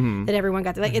color that everyone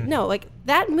got to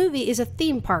that movie is a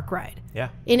theme park ride. Yeah.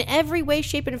 In every way,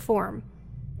 shape, and form.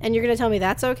 And you're going to tell me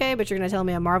that's okay, but you're going to tell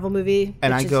me a Marvel movie.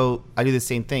 And I do the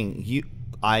same thing.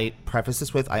 I preface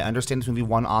this with, I understand this movie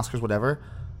won Oscars, whatever.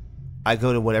 I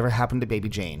go to whatever happened to Baby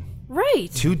Jane. Right.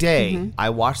 Today,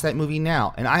 I watch that movie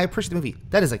now, and I appreciate the movie.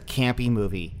 That is a campy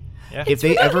movie. Yeah. If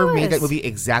they ever made that movie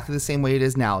exactly the same way it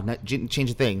is now, didn't change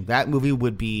a thing, that movie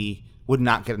would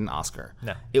not get an Oscar.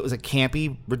 No. It was a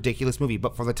campy, ridiculous movie,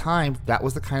 but for the time, that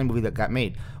was the kind of movie that got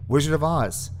made. Wizard of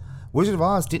Oz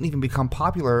didn't even become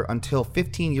popular until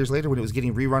 15 years later when it was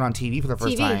getting rerun on TV for the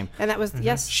first time. And that was,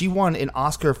 yes. She won an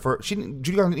Oscar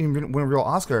Judy Garland didn't even win a real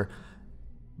Oscar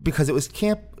because it was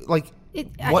camp, what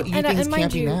you think is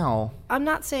campy now. I'm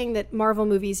not saying that Marvel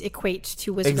movies equate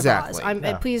to Wizard of Oz.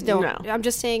 Please don't. No. I'm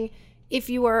just saying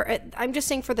I'm just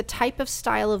saying for the type of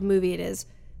style of movie it is,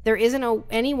 there isn't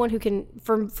anyone who can,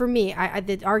 for me,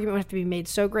 the argument would have to be made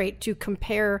so great to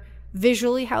compare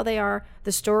visually how they are,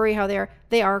 the story how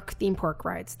they are theme park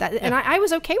rides. And I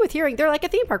was okay with hearing they're like a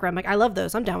theme park ride. I'm like, I love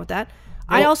those. I'm down with that.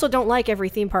 Well, I also don't like every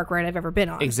theme park ride I've ever been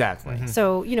on. Exactly. Mm-hmm.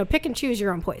 So, pick and choose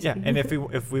your own poison. Yeah, and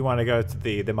if we want to go to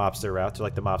the mobster route, to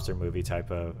the mobster movie type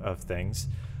of things,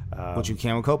 Which you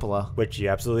can with Coppola. Which you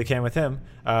absolutely can with him.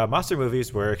 Monster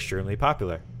movies were extremely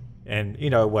popular. And,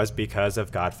 it was because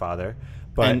of Godfather.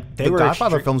 But And they the were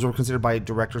Godfather films were considered by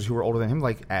directors who were older than him,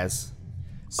 as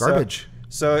garbage.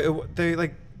 So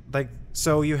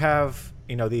you have,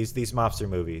 these mobster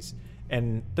movies.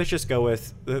 And let's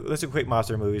equate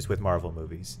mobster movies with Marvel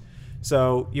movies.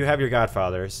 So you have your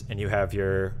Godfathers and you have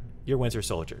your Winter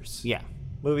Soldiers. Yeah.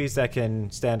 Movies that can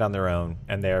stand on their own,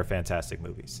 and they are fantastic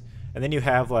movies. And then you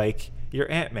have your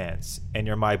Ant-Mans and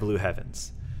your My Blue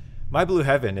Heavens. My Blue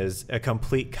Heaven is a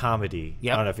complete comedy.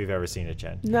 Yep. I don't know if you've ever seen it,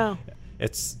 Jen. No.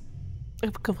 It's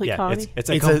A complete comedy. It's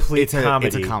a complete comedy.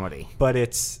 It's a comedy. But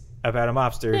it's about a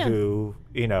mobster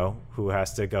Yeah. who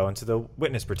has to go into the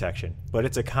witness protection. But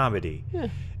it's a comedy. Yeah.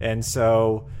 And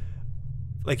so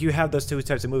you have those two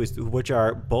types of movies, which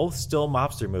are both still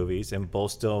mobster movies and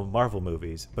both still Marvel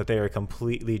movies, but they are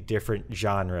completely different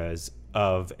genres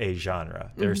of a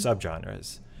genre. They're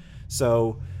subgenres.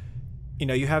 So,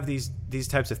 you have these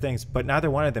types of things, but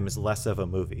neither one of them is less of a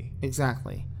movie.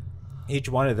 Exactly. Each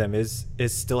one of them is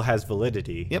still has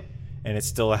validity. Yep. And it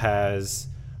still has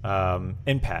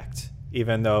impact,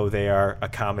 even though they are a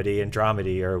comedy and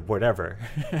dramedy or whatever.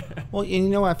 Well,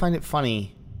 I find it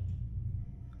funny.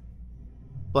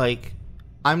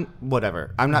 I'm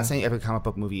not saying every comic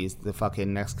book movie is the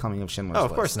fucking next coming of Schindler's List. Oh,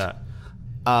 of course not.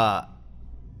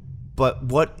 But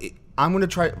I'm going to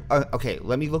try... okay,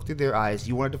 let me look through their eyes.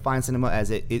 You want to define cinema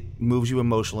as it moves you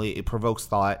emotionally, it provokes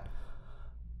thought.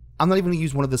 I'm not even going to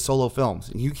use one of the Solo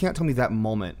films. You can't tell me that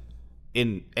moment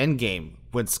in Endgame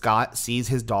when Scott sees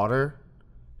his daughter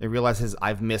and realizes,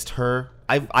 I've missed her.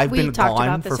 I've been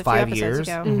gone for 5 years.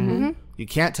 You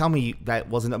can't tell me that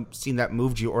wasn't a scene that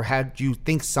moved you or had you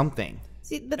think something.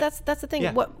 See, but that's the thing.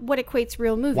 Yeah. What equates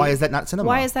real movie? Why is that not cinema?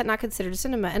 Why is that not considered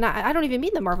cinema? And I don't even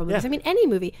mean the Marvel movies. Yeah. I mean any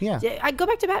movie. Yeah. I go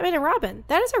back to Batman and Robin.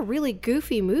 That is a really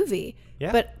goofy movie.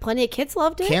 Yeah. But plenty of kids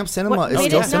loved it. Camp cinema What is made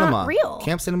still it cinema. not real.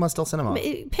 Camp cinema is still cinema.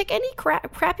 Pick any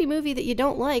crappy movie that you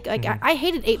don't like. I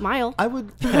hated 8 Mile. I would...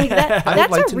 That's I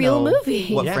would like a to real know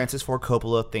movie. what Yeah. Francis Ford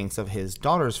Coppola thinks of his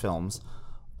daughter's films,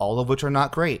 all of which are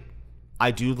not great. I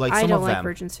do like I some don't of like them.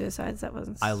 Virgin Suicides. That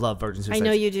wasn't. I love Virgin Suicides. I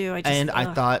know you do.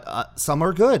 I thought some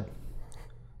are good.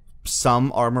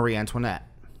 Some are Marie Antoinette.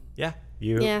 Yeah.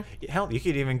 Hell, you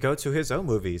could even go to his own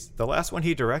movies. The last one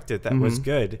he directed that was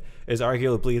good is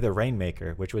arguably The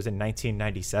Rainmaker, which was in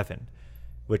 1997,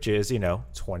 which is,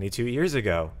 22 years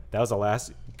ago. That was the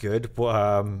last good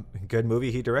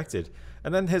movie he directed.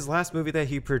 And then his last movie that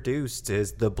he produced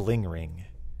is The Bling Ring.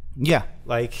 Yeah.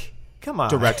 Come on.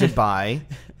 Directed by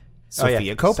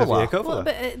Sofia Coppola. Sofia Coppola. Well,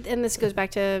 but and this goes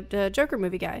back to the Joker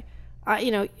movie guy.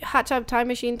 Hot Tub Time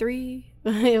Machine 3,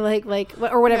 or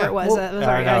whatever it was.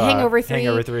 Hangover 3,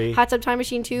 Hangover 3. Hot Tub Time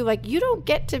Machine 2. You don't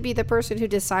get to be the person who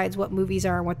decides what movies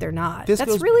are and what they're not.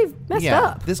 That's really messed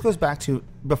up. This goes back to,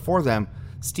 before them,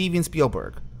 Steven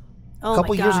Spielberg. Oh A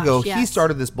couple my years gosh, ago, he yes.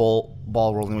 started this ball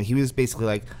rolling. He was basically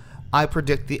like, I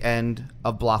predict the end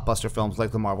of blockbuster films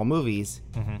like the Marvel movies.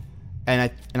 Mm-hmm.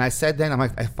 And I said then, I'm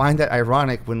like, I find that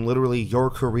ironic when literally your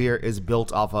career is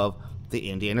built off of the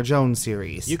Indiana Jones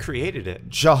series. You created it.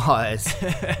 Jaws.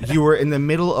 You were in the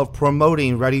middle of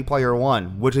promoting Ready Player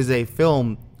One, which is a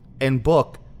film and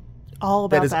book All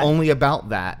about that is only about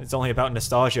that. It's only about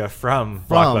nostalgia from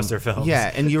blockbuster films.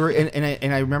 Yeah, and you were,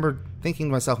 and I remember thinking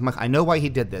to myself, I'm like, I know why he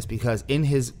did this, because in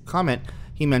his comment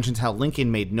he mentions how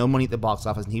Lincoln made no money at the box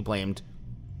office, and he blamed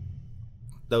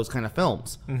those kind of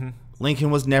films. Mm-hmm.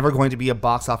 Lincoln was never going to be a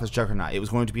box office juggernaut. It was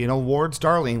going to be an awards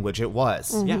darling, which it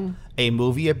was. Mm-hmm. Yeah. A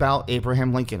movie about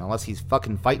Abraham Lincoln, unless he's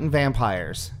fucking fighting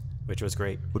vampires, Which was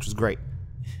great. which was great.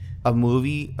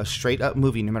 A straight up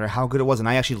movie, no matter how good it was, and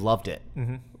I actually loved it,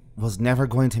 was never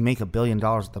going to make $1 billion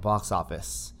at the box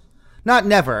office. Not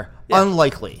never,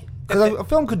 unlikely. Because a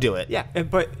film could do it. Yeah,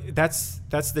 but that's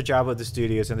the job of the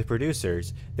studios and the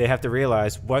producers. They have to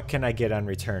realize, what can I get on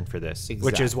return for this?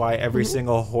 Which is why every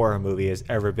single horror movie has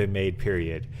ever been made,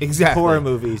 period. Exactly. Horror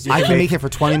movies. I can make it for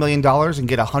 $20 million and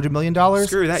get $100 million.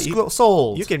 Screw that.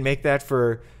 Sold. You can make that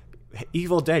for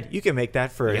Evil Dead. You can make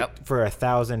that for Yep. for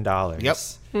 $1,000. Yep.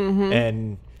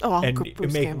 And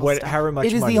Bruce make Campbell stuff. however much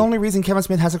It is money. the only reason Kevin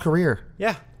Smith has a career.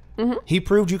 Yeah. He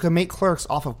proved you can make Clerks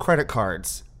off of credit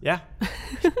cards. Yeah.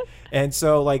 And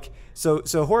so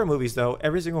so horror movies, though,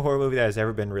 every single horror movie that has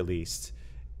ever been released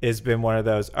has been one of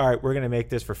those, all right, we're going to make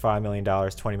this for $5 million,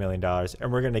 $20 million,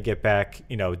 and we're going to get back,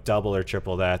 double or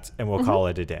triple that, and we'll call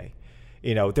it a day.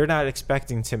 They're not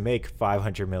expecting to make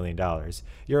 $500 million.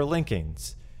 You're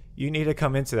Lincolns. You need to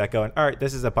come into that going, all right,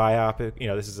 this is a biopic,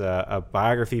 this is a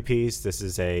biography piece. This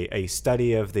is a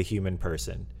study of the human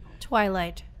person.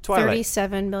 Twilight. Twilight.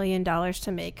 $37 million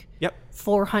to make. Yep.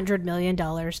 $400 million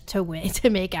to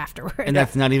make afterward. And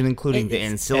that's not even including the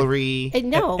ancillary.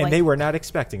 And they were not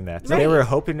expecting that. So Right. They were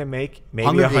hoping to make maybe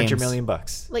Hunger $100 Games. million.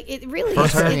 like it really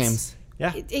First is. Hunger It's- Games.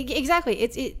 Yeah.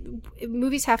 Exactly.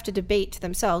 Movies have to debate to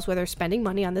themselves whether spending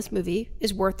money on this movie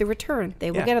is worth the return they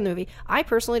will Yeah. get on the movie. I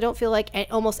personally don't feel like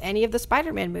almost any of the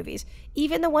Spider-Man movies,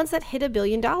 even the ones that hit $1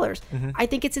 billion, I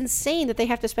think it's insane that they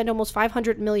have to spend almost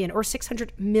 $500 million or $600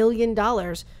 million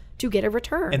to get a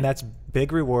return. And that's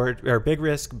big reward or big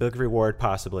risk, big reward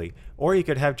possibly. Or you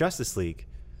could have Justice League,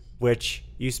 which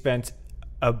you spent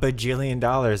 $1 bajillion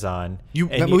on.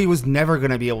 That movie was never going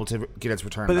to be able to get its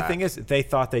return But back. the thing is, they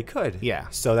thought they could. Yeah.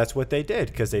 So that's what they did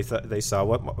because they saw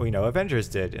what Avengers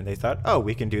did, and they thought, oh,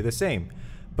 we can do the same.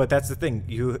 But that's the thing.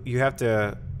 You have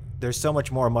to. There's so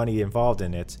much more money involved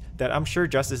in it that I'm sure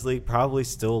Justice League probably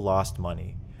still lost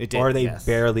money, It did, or they yes.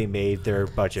 barely made their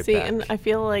budget See, back. and I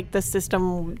feel like the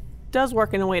system does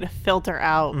work in a way to filter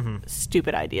out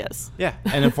stupid ideas. Yeah.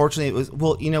 And unfortunately, it was,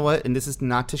 well, you know what? And this is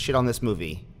not to shit on this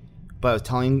movie, but I was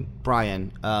telling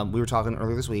Brian, we were talking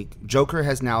earlier this week, Joker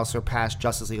has now surpassed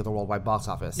Justice League at the worldwide box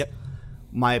office. Yep.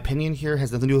 My opinion here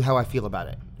has nothing to do with how I feel about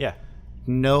it. Yeah.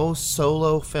 No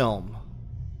solo film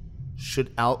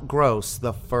should outgross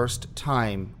the first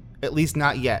time, at least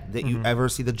not yet, that you ever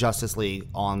see the Justice League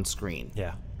on screen.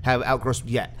 Yeah. Have outgrossed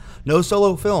yet. No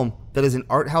solo film that is an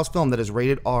art house film that is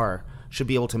rated R should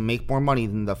be able to make more money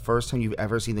than the first time you've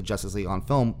ever seen the Justice League on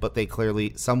film, but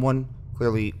someone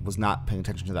clearly was not paying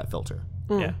attention to that filter.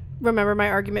 Yeah. Remember my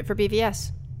argument for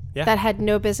BVS? Yeah. That had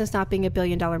no business not being $1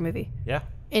 billion movie. Yeah.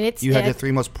 And it's You have the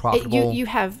three most profitable. You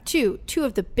have two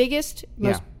of the biggest,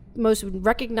 most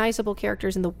recognizable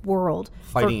characters in the world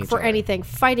Fighting each for other. anything,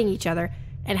 fighting each other,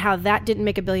 and how that didn't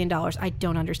make $1 billion, I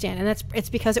don't understand. And it's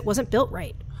because it wasn't built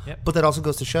right. But that also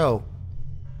goes to show,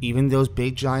 even those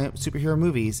big giant superhero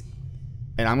movies,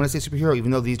 and I'm going to say superhero,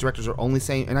 even though these directors are only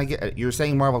saying, and I get it, you're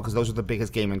saying Marvel because those are the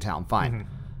biggest game in town. Fine.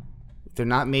 If they're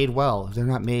not made well, if they're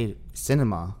not made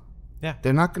cinema, Yeah.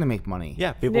 they're not going to make money.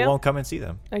 Yeah. People Yep. won't come and see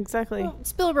them. Exactly. Well,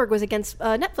 Spielberg was against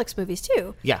Netflix movies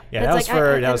too. Yeah. Yeah. It's That was like,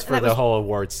 for that was the was- whole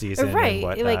award season. Right. And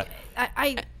whatnot. Like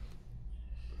I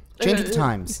Change of the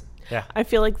times. Yeah. I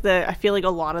feel like a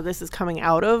lot of this is coming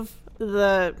out of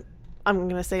I'm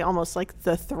gonna say almost like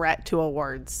the threat to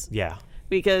awards. Yeah.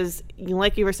 Because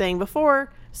like you were saying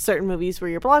before, certain movies were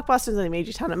your blockbusters and they made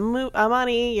you a ton of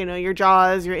money, your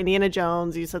Jaws, your Indiana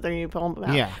Jones, you sit there and you pull them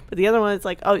out. Yeah. But the other one, it's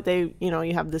like,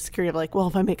 you have the security of like, well,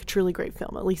 if I make a truly great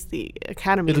film, at least the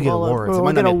Academy It'll get will awards. It will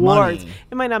might get not make awards. money.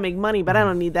 It might not make money, but I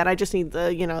don't need that. I just need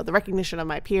the recognition of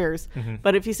my peers.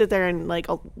 But if you sit there and like,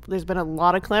 there's been a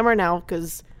lot of clamor now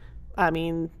because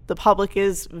the public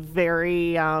is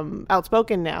very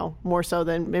outspoken now, more so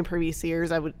than in previous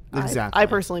years. Exactly. I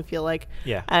personally feel like,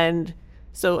 Yeah. and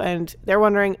they're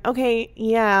wondering, okay,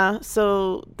 yeah,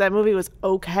 so that movie was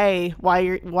okay.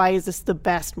 Why is this the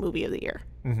best movie of the year?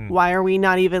 Why are we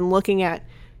not even looking at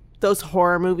those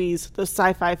horror movies, those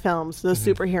sci-fi films, those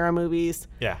superhero movies?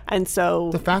 Yeah. And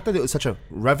so The fact that it was such a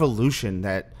revolution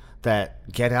that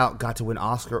Get Out got to win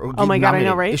Oscar. Or Oh my God, I know,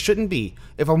 nominated. right? It shouldn't be.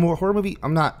 If a more horror movie,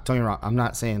 don't get me wrong, I'm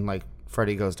not saying like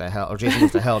Freddy Goes to Hell or Jason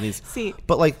Goes to Hell needs. See.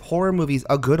 But like horror movies,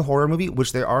 a good horror movie,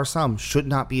 which there are some, should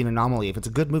not be an anomaly. If it's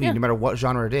a good movie, no matter what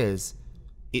genre it is,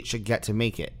 it should get to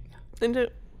make it.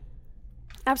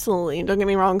 absolutely, don't get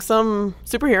me wrong, some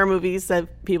superhero movies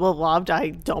that people have loved, I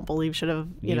don't believe should have,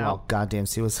 Meanwhile, goddamn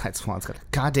Suicide Squad's got a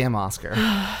goddamn Oscar.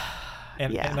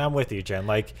 And, Yeah. and I'm with you, Jen.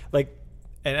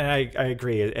 And I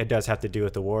agree. It does have to do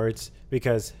with awards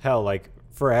because hell, like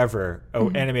forever,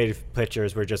 animated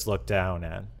pictures were just looked down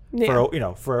at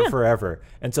for forever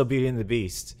until Beauty and the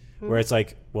Beast, where it's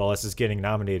like, well, this is getting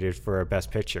nominated for a Best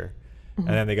Picture, and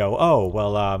then they go, oh,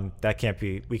 well, that can't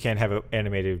be. We can't have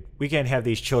we can't have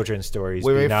these children's stories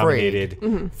We're be afraid.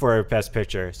 nominated for a Best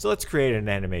Picture. So let's create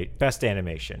an Best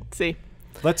Animation. See,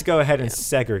 Let's go ahead and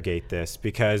segregate this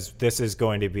because this is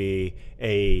going to be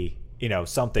a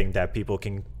something that people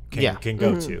can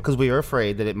go to. Because we are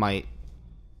afraid that it might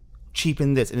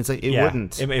cheapen this. And it's like, it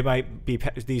wouldn't. It might be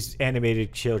these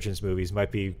animated children's movies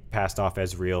might be passed off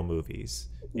as real movies.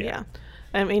 yeah.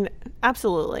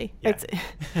 Absolutely. Yeah.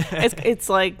 It's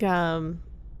like, oh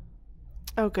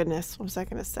goodness, what was I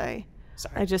going to say?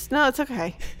 Sorry. No, it's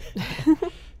okay.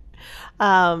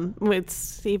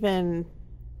 It's even,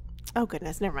 oh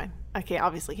goodness, never mind. I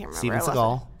obviously can't remember. Steven I lost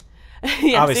Seagal. it.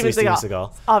 Yeah, Obviously, Steven Steven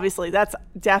Seagal. Obviously, that's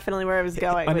definitely where I was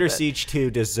going. Under with it. Siege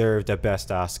 2 deserved a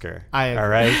Best Oscar. I agree. All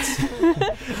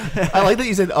right. I like that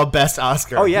you said a best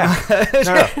Oscar. Oh yeah.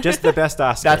 No, just the Best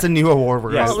Oscar. That's a new award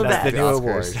we're yes, going to that's the new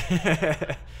Oscars.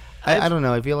 award. I don't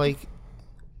know. I feel like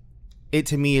it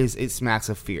to me it smacks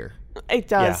of fear. It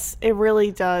does. It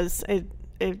really does.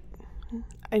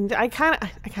 And I kind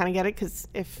of get it, because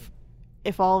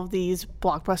if all of these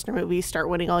blockbuster movies start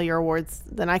winning all your awards,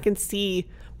 then I can see,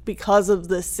 because of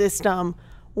the system,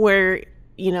 where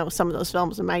some of those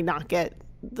films might not get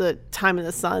the time in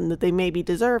the sun that they maybe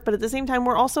deserve. But at the same time,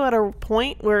 we're also at a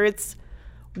point where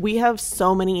we have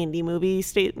so many indie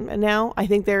movies now. I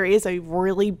think there is a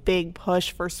really big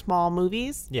push for small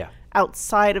movies. Yeah.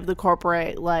 Outside of the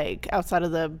corporate, outside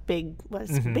of the big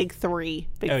three,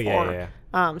 big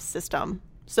four system.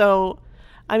 So,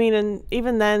 I mean, and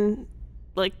even then,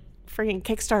 freaking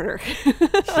Kickstarter,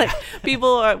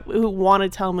 people who want to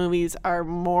tell movies are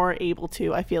more able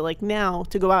to, I feel like now,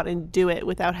 to go out and do it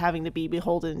without having to be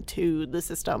beholden to the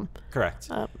system. Correct.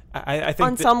 I think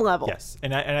on some level. Yes.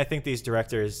 And I think these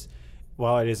directors,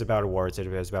 while it is about awards, it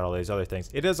is about all these other things,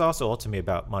 it is also ultimately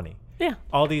about money. Yeah.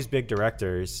 All these big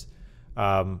directors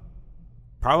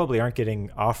probably aren't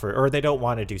getting offered, or they don't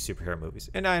want to do superhero movies.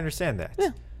 And I understand that.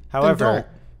 Yeah.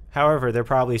 However, they're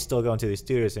probably still going to these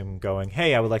studios and going,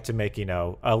 hey, I would like to make,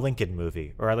 a Lincoln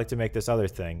movie, or I'd like to make this other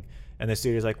thing. And the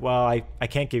studio's like, well, I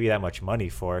can't give you that much money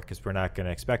for it, because we're not going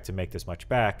to expect to make this much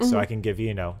back. So I can give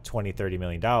you, $20, $30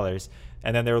 million.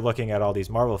 And then they're looking at all these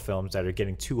Marvel films that are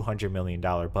getting $200 million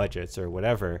budgets or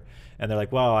whatever. And they're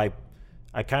like, well,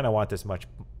 I kind of want this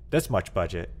much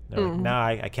budget. And they're like, nah,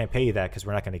 I can't pay you that, because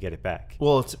we're not going to get it back.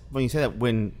 Well, it's, when you say that,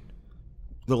 when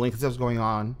the Lincoln stuff was going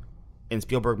on, and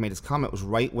Spielberg made his comment, was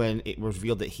right when it was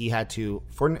revealed that he had to,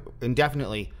 for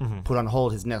indefinitely, put on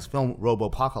hold his next film,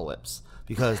 Robopocalypse,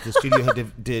 because the studio had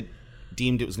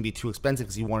deemed it was going to be too expensive,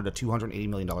 because he wanted a $280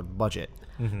 million budget.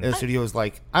 And the studio was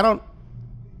like, I don't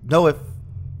know if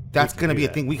that's going to be a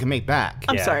thing we can make back.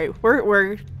 I'm sorry.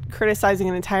 We're criticizing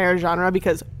an entire genre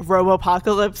because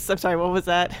Robopocalypse, I'm sorry, what was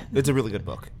that? It's a really good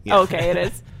book. Yeah. Oh, okay, it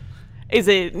is. Is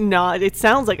it not? It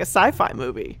sounds like a sci-fi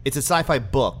movie. It's a sci-fi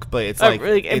book, but it's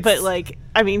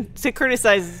to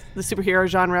criticize the superhero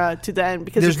genre to then,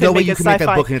 because there's no way you can make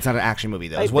that book and it's not an action movie,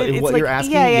 though. Is what you're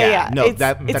asking? Yeah. No, it's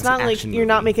not like you're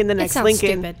not making the next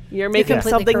Lincoln. Stupid. You're making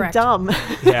something correct. dumb.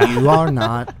 Yeah. You are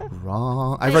not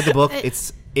wrong. I read the book.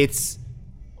 It's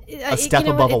a step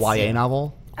above a YA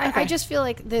novel. I just feel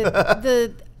like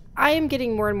I am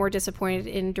getting more and more disappointed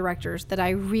in directors that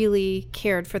I really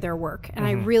cared for their work, and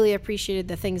I really appreciated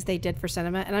the things they did for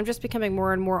cinema, and I'm just becoming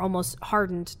more and more almost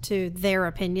hardened to their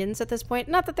opinions at this point.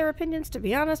 Not that their opinions, to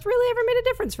be honest, really ever made a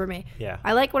difference for me. Yeah.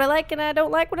 I like what I like, and I don't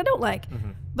like what I don't like.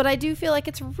 But I do feel like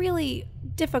it's really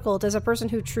difficult as a person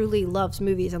who truly loves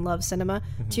movies and loves cinema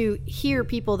to hear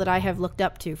people that I have looked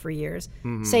up to for years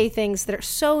say things that are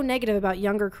so negative about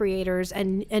younger creators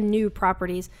and new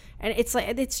properties, and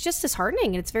it's just disheartening,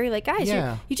 and it's very like, guys,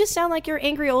 you just sound like you're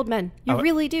angry old men. You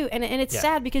really do, and it's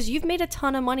sad, because you've made a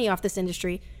ton of money off this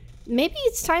industry. Maybe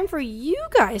it's time for you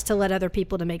guys to let other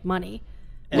people to make money.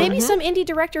 Maybe some indie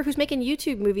director who's making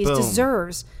YouTube movies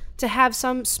deserves to have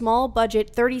some small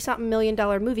budget $30-something million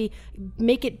movie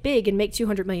make it big and make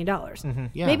 $200 million.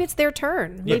 Maybe it's their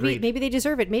turn. Maybe they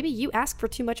deserve it. Maybe you ask for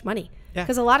too much money,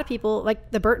 because a lot of people,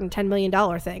 like the Burton $10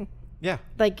 million thing,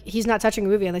 like he's not touching a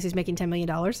movie unless he's making $10 million.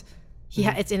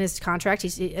 It's in his contract.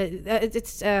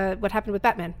 It's what happened with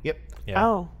Batman. Yep. Yeah.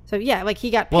 Oh, so yeah, like he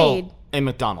got paid. Well, and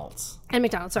McDonald's.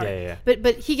 Sorry. Yeah.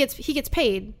 But he gets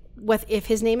paid. If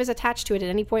his name is attached to it at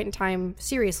any point in time,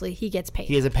 seriously, he gets paid.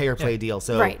 He has a pay or play deal.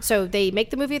 So right. So they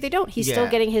make the movie or they don't. He's still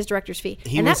getting his director's fee.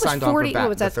 And that was 40. What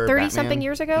was that? 30-something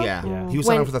years ago. Yeah. He was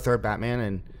signed on for the third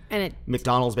Batman, and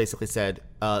McDonald's basically said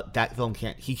that film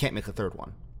can't make a third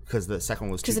one, because the second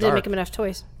one was too dark. Because they didn't make him enough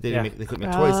toys. They couldn't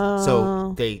make toys,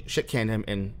 so they shit-canned him,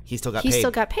 and he still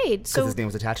got paid. So his name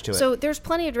was attached to it. So there's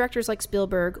plenty of directors like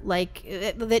Spielberg,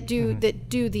 that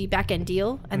do the back end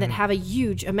deal and that have a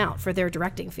huge amount for their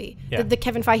directing fee. Yeah. The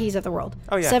Kevin Feige's of the world.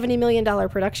 Oh, yeah. $70 million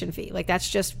production fee. Like, that's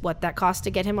just what that costs to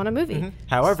get him on a movie.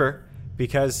 However,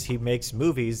 because he makes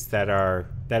movies that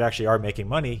actually are making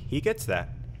money, he gets that.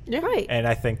 Yeah. Right. And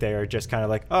I think they are just kind of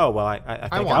like, oh, well, I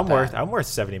think I'm worth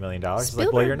 $70 million. It's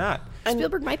like, well, you're not.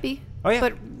 Spielberg might be. Oh, yeah.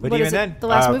 But even what is then, the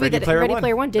last movie Ready that Player Ready One.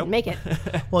 Player One didn't make it.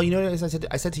 Well, you know what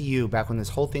I said to you back when this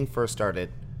whole thing first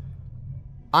started,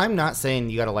 I'm not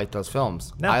saying you got to like those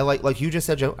films. No. I like you just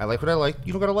said, Joe, I like what I like.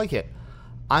 You don't got to like it.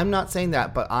 I'm not saying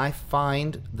that, but I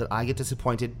find that I get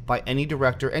disappointed by any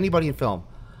director, anybody in film,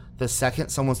 the second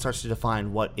someone starts to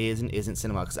define what is and isn't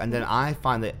cinema. And then I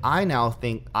find that I now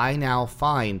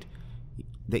find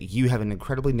that you have an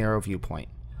incredibly narrow viewpoint.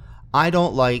 I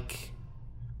don't like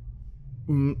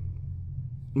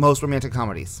most romantic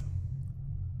comedies,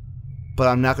 but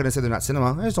I'm not going to say they're not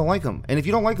cinema. I just don't like them. And if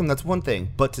you don't like them, that's one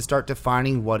thing. But to start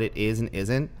defining what it is and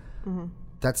isn't,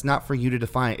 that's not for you to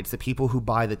define. It's the people who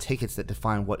buy the tickets that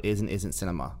define what is and isn't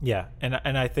cinema. Yeah, and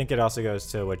I think it also goes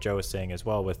to what Joe was saying as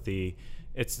well with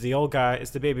it's the old guy,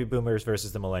 it's the baby boomers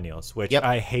versus the millennials, which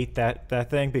I hate that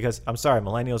thing because I'm sorry,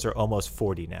 millennials are almost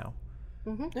 40 now.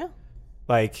 Yeah.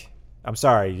 Like, I'm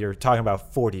sorry, you're talking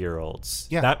about 40-year-olds,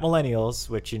 Yeah. not millennials,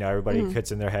 which, everybody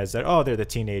puts in their heads that, they're the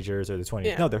teenagers or the 20s.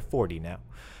 Yeah. No, they're 40 now.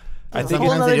 I It's a think whole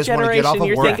Sometimes other they just want to get off generation of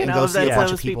you're work thinking and go of see a that's bunch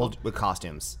those of people people. with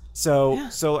costumes. So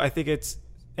I think it's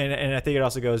and I think it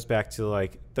also goes back to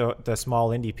like the small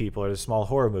indie people or the small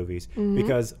horror movies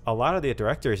because a lot of the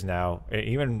directors now,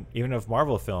 even of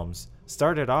Marvel films,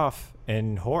 started off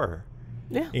in horror.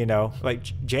 Yeah. Like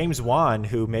James Wan,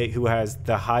 who has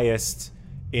the highest,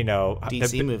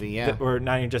 DC movie, or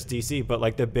not even just DC, but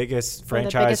like the biggest One of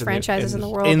franchise, the biggest franchises in the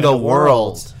world. In the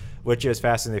world. which is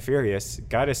Fast and the Furious,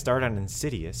 got his start on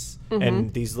Insidious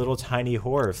and these little tiny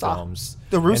horror films.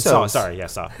 The And Russos.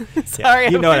 Saw. Sorry,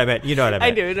 you know what I meant. You know what I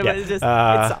meant. I do, but it's just- it's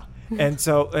Saw. And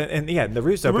so, the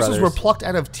Russo The brothers Russos were plucked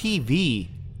out of TV.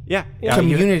 Yeah.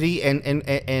 Community and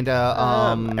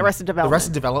Arrested Development.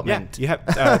 Arrested Development. You have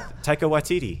Taika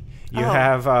Waititi.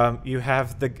 You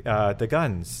have the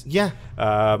Guns. Yeah.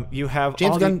 You have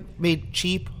James all Gunn made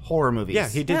cheap horror movies. Yeah,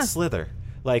 he did Slither.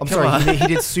 Like, I'm come sorry, on. he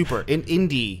did super in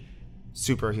indie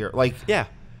superhero. Like, Yeah.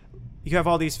 You have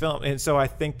all these films, and so I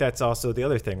think that's also the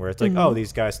other thing where it's like,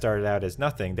 these guys started out as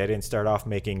nothing. They didn't start off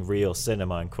making real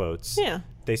cinema in quotes. Yeah.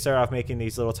 They started off making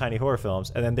these little tiny horror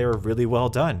films, and then they were really well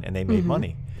done, and they made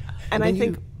money. And I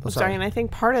think, and I think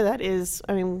part of that is,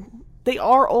 they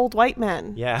are old white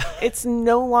men. Yeah. It's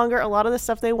no longer a lot of the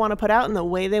stuff they want to put out and the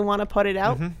way they want to put it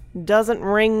out doesn't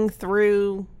ring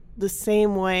through the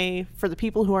same way for the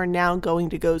people who are now going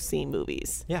to go see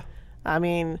movies. Yeah. I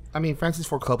mean, Francis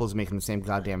Ford Coppola's making the same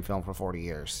goddamn film for 40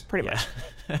 years. pretty much.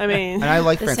 I mean, And I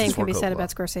like The Francis same Ford can be Coppola. said about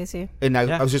Scorsese. And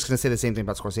I was just going to say the same thing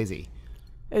about Scorsese.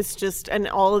 it's just, and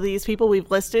all of these people we've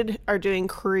listed are doing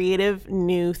creative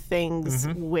new things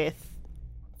with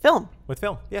film. With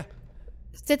film. Yeah.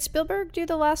 Did Spielberg do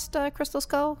the last Crystal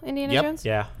Skull, Indiana Yep. Jones?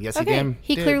 Yeah. Yes, Okay.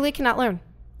 He did. clearly cannot learn.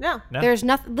 No. No. There's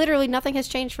literally nothing has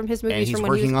changed from his movies And he's from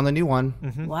when he working was. on the new one.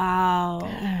 Wow.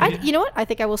 You know what? I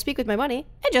think I will speak with my money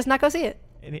and just not go see it.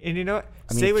 And you know what?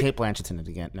 I mean, Kate Blanchett's in it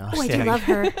again. No. Oh, I do love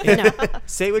her. No.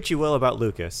 Say what you will about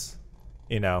Lucas.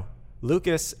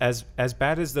 Lucas, as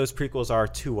bad as those prequels are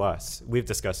to us, we've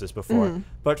discussed this before,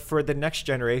 but for the next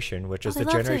generation, which is they the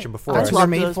loved generation it. before That's us, what they're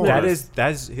made for. that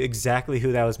is exactly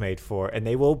who that was made for, and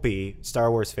they will be Star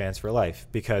Wars fans for life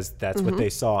because that's what they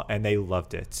saw and they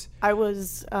loved it. I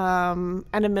was end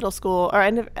of middle school or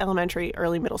end of elementary,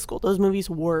 early middle school. Those movies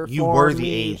were You for were the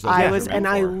me. age those I movies was, were meant and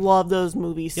I for. love those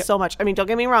movies so much. I mean, don't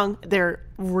get me wrong; they're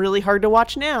really hard to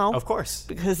watch now Of course.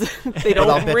 because they But I'll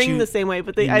don't bet ring you the same way.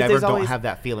 But You never there's don't always have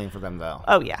that feeling for them, though.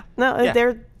 Oh yeah, no,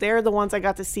 Yeah. they're the ones I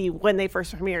got to see when they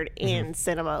first premiered in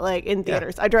cinema, like in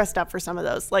theaters. I dressed up for some of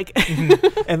those, like.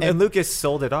 And Lucas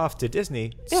sold it off to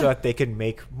Disney so that they could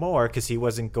make more because he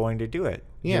wasn't going to do it.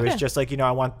 Yeah. It was just like,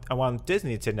 I want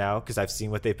Disney to now because I've seen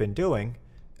what they've been doing.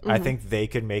 I think they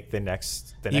could make the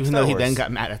next Even Star though he Wars. then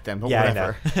got mad at them, but Yeah, I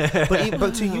whatever.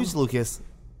 but to use Lucas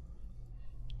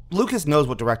knows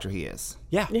what director he is.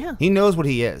 Yeah. Yeah. He knows what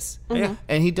he is. Yeah.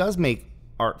 And he does make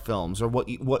art films, or what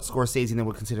Scorsese then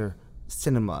would consider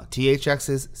cinema. THX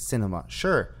is cinema.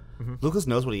 Sure. Lucas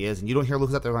knows what he is, and you don't hear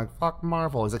Lucas out there like, fuck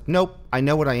Marvel. He's like, nope, I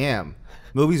know what I am.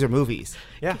 Movies are movies.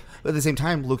 Yeah. But at the same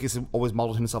time, Lucas always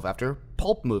modeled himself after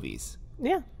pulp movies,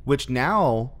 Yeah. which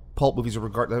now pulp movies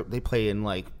are they play in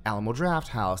like Alamo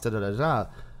Drafthouse, da-da-da-da.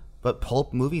 But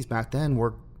pulp movies back then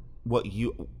were what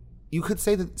you could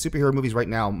say that superhero movies right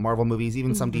now, Marvel movies,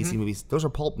 even some DC movies, those are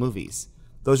pulp movies.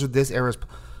 Those are this era's.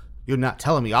 You're not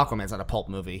telling me Aquaman's not a pulp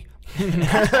movie.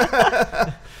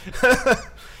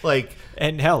 Like,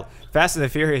 And hell, Fast and the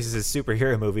Furious is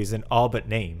superhero movies in all but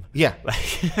name. yeah.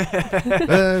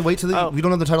 Wait till we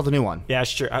don't know the title of the new one. Yeah,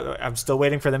 sure. I'm still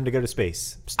waiting for them to go to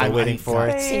space. Still I'm waiting for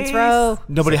it. Saints Row.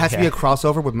 No, but it has to be Yeah. a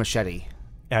crossover with Machete.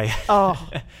 Yeah. Oh.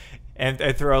 And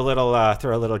throw a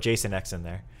little Jason X in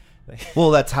there.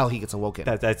 Well, that's how he gets awoken.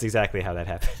 That's exactly how that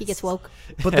happens. He gets woke.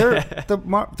 But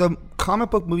the comic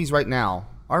book movies right now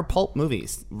are pulp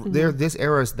movies. They're this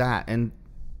era is that, and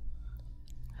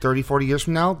 30, 40 years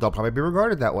from now, they'll probably be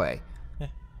regarded that way.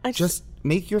 Just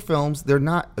make your films. They're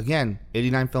not, again,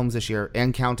 89 films this year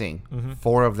and counting. 5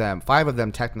 of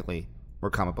them technically were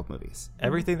comic book movies.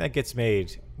 Everything that gets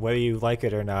made, whether you like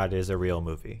it or not, is a real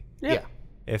movie. Yeah.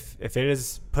 If it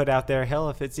is put out there, hell,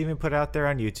 if it's even put out there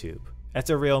on YouTube, It's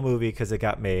a real movie because it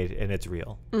got made and it's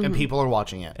real. And people are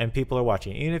watching it. And people are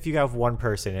watching it. Even if you have one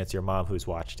person and it's your mom who's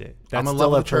watched it. That's I'm in still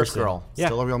love with a the Church person. Girl. Yeah.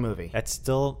 Still a real movie. That's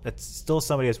still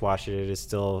somebody has watched it. It is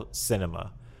still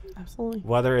cinema. Absolutely.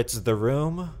 Whether it's The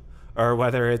Room or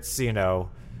whether it's,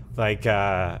 like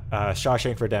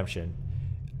Shawshank Redemption.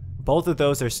 Both of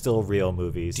those are still real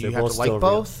movies. Do you They're have both to like still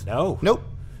both? Real. No. Nope.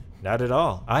 Not at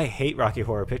all. I hate Rocky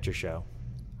Horror Picture Show.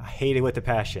 I hate it with a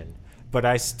passion. But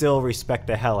I still respect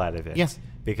the hell out of it. Yes.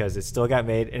 Because it still got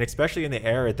made, and especially in the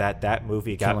era that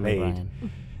movie got Killing me, made.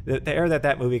 Brian. The era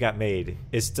that movie got made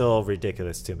is still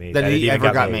ridiculous to me. That it even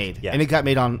ever got made. Yeah. And it got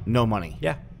made on no money.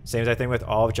 Yeah. Same as I think with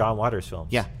all of John Waters'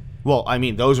 films. Yeah. Well, I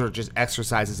mean, those are just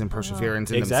exercises in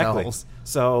perseverance in Exactly. themselves.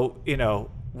 So, no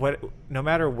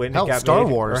matter when Hell, it got Star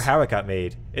made Wars. or how it got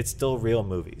made, it's still real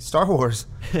movies. Star Wars.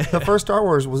 The first Star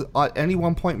Wars was at any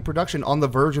one point in production on the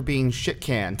verge of being shit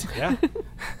canned. Yeah.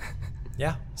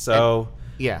 Yeah. So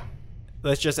Yeah.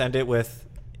 let's just end it with,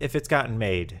 if it's gotten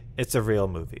made, it's a real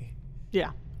movie.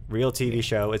 Yeah. Real TV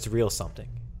show, it's real something.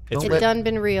 It's Don't It done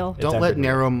been real. Don't done let been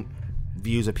narrow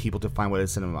views of people define what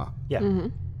is cinema. Yeah.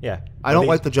 Yeah. I don't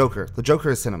like The Joker. The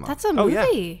Joker is cinema. That's a Oh, yeah.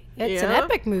 movie. It's an Yeah.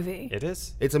 epic movie. It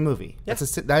is. It's a movie. Yeah.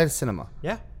 That is cinema.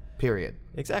 Yeah. Period.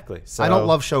 Exactly. So I don't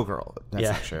love Showgirl. That's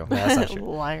Yeah. not true. No, that's not true.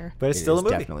 Liar. But it's It still a is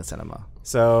movie. definitely cinema.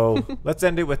 So let's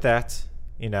end it with that.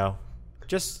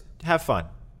 Just have fun.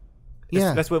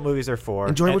 Yeah. That's what movies are for.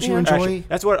 Enjoy what you Actually, enjoy.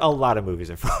 that's what a lot of movies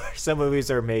are for. Some movies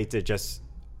are made to just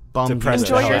Bum Depress you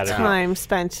the the Enjoy hell your out shit of it. out. time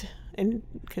spent in,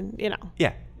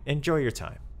 yeah, enjoy your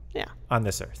time yeah. on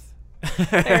this earth.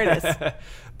 There it is.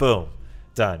 Boom.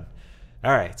 Done.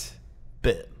 All right.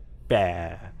 Bit.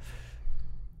 Bah.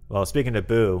 Well, speaking of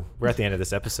boo, we're at the end of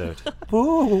this episode.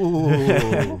 Ooh.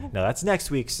 No, that's next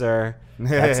week, sir.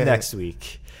 That's next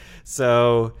week.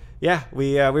 So, yeah,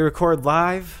 we record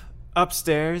live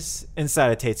upstairs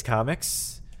inside of Tate's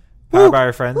Comics. Powered by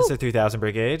our friends at 3000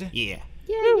 Brigade. Yeah.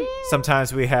 Yeah.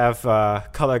 Sometimes we have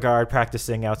Color Guard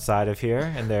practicing outside of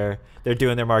here, and they're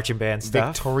doing their marching band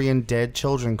stuff. Victorian Dead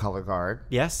Children Color Guard.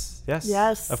 Yes, yes.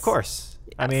 Yes. Of course.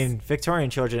 I mean, Victorian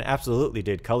children absolutely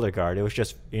did Color Guard. It was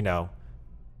just,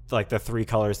 like the 3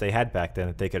 colors they had back then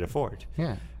that they could afford.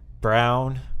 Yeah.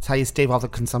 Brown, It's how you stave off the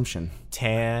consumption.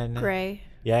 tan. Gray.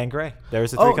 Yeah, and gray.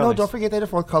 There's the 3 Oh, colors. no, don't forget they had a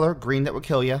 4th color. Green that would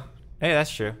kill you. Hey, that's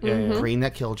true. Yeah, yeah, Green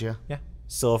that killed you. yeah.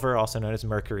 Silver, also known as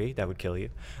mercury, that would kill you.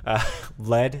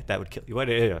 Lead, that would kill you. What?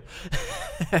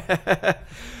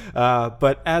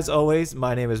 But as always,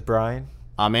 my name is Brian.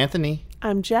 I'm Anthony.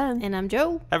 I'm Jen. And I'm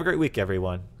Joe. Have a great week,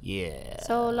 everyone. Yeah.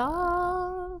 So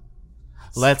long.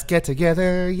 Let's get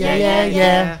together.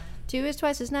 Yeah. 2 is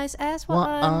twice as nice as 1.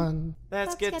 One.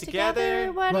 Let's get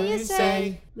together. What do What you do you say?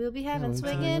 say? We'll be having We'll be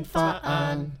swinging having fun.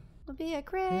 fun. We'll be a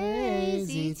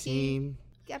crazy team. team.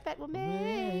 I bet we'll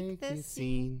make this scene.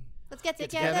 scene. Let's get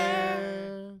together.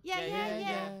 Together.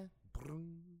 Yeah.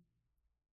 Broom.